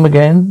same game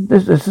again?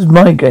 This is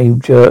my game,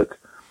 jerk.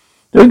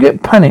 Don't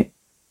get panicked.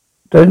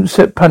 Don't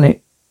set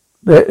panic.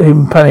 Let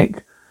him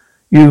panic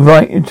you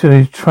right into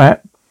his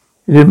trap.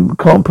 You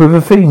can't prove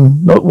a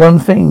thing. Not one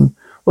thing.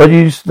 Why do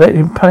you just let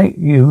him panic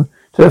you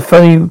to a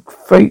funny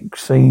fake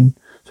scene?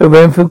 So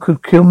Renfield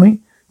could kill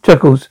me?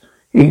 Chuckles.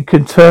 He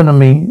can turn on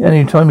me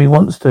any time he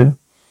wants to.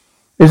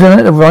 Isn't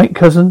that the right,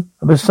 cousin?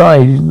 And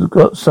besides, he's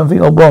got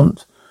something I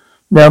want.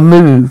 Now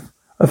move.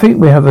 I think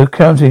we have a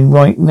counting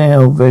right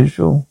now,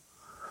 Virgil.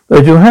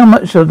 Virgil, how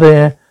much are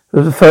there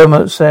of the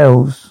Fairmont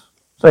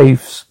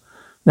safes?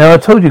 Now I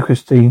told you,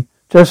 Christine,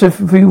 just a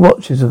few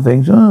watches of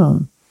things.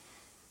 Oh.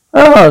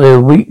 Ah, they're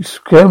week's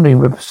gambling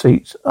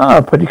receipts.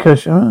 Ah, pretty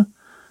customer.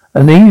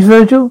 And these,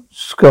 Virgil?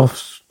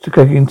 Scoffs to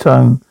clicking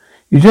tongue.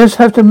 You just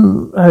have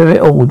to have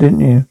it all,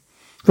 didn't you?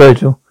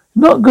 Virgil.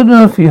 Not good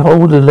enough you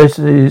hold the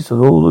lists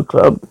of all the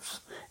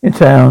clubs in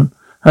town.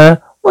 Huh?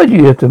 Why do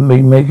you have to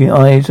be making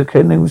eyes at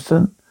Ken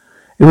Livingston?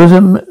 It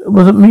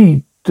wasn't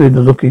me doing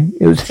the looking.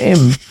 It was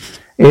him.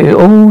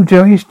 All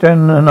Jerry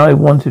Stratton and I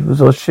wanted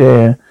was our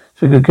share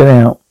so we could get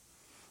out.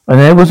 And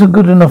it wasn't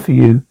good enough for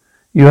you.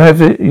 You had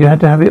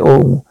to have it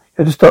all. You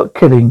had to start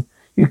killing.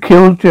 You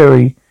killed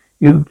Jerry.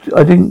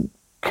 I didn't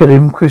kill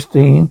him,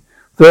 Christine.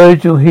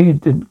 Virgil here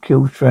didn't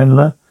kill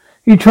Strandler.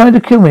 He tried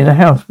to kill me in the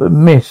house, but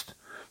missed.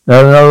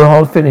 No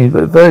hard feelings,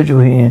 but Virgil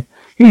here,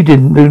 he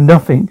didn't do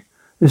nothing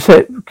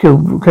except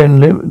kill Ken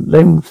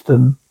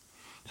Livingston.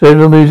 So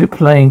the music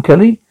playing,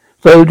 Kelly.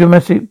 So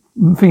dramatic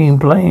theme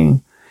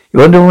playing.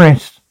 You're under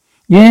arrest.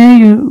 Yeah,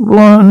 you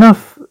were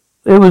enough.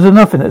 There was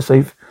enough in that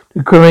safe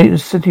to create a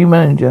city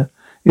manager,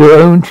 your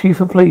own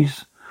chief of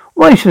police.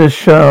 Why should a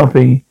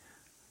sharpie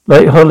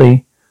like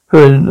Holly,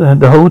 who had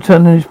the whole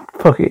ton in his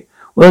pocket,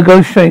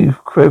 go shade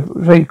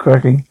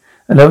cracking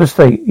another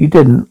state? He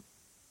didn't.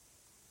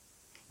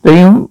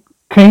 They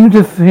came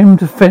to him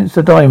to fence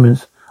the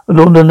diamonds and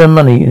launder their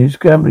money in his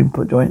gambling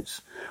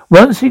joints.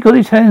 Once he got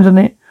his hands on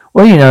it,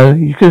 well,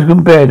 he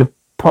couldn't bear to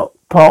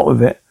part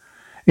with it.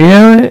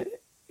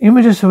 He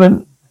must have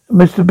been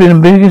the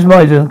biggest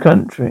miser in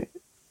the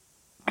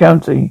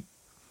county.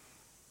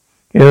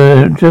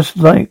 Just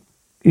like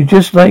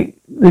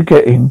the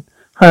getting.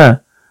 Huh?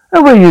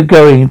 And where are you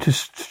going to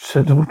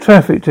settle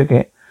traffic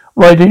ticket?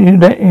 Why didn't you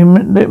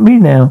let me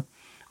now?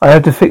 I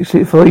have to fix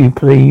it for you,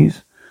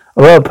 please.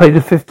 Oh, I'll pay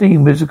the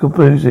 15 musical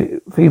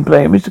music theme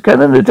playing. Mr.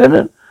 Cannon,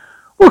 Lieutenant,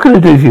 what can I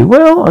do for you?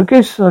 Well, I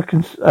guess I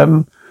can,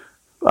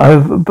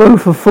 I've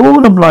both a fool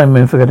and a blind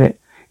man, forget it.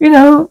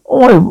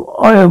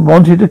 I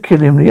wanted to kill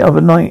him the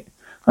other night.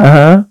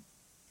 Uh-huh.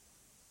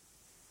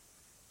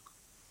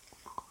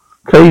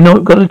 Okay,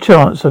 not got a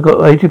chance. I got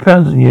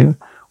 £80 on you.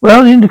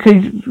 Well, the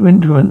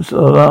increments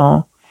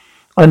are,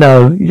 I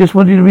know, you just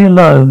wanted to be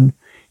alone.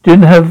 You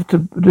didn't have to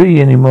be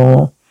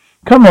anymore.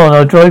 Come on,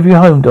 I'll drive you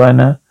home,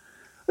 Diana.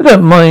 I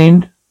don't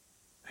mind.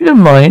 If you don't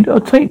mind,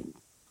 I'd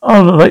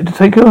like to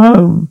take her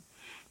home.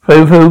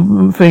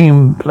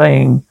 Theme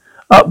playing.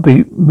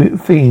 Upbeat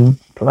theme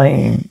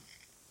playing.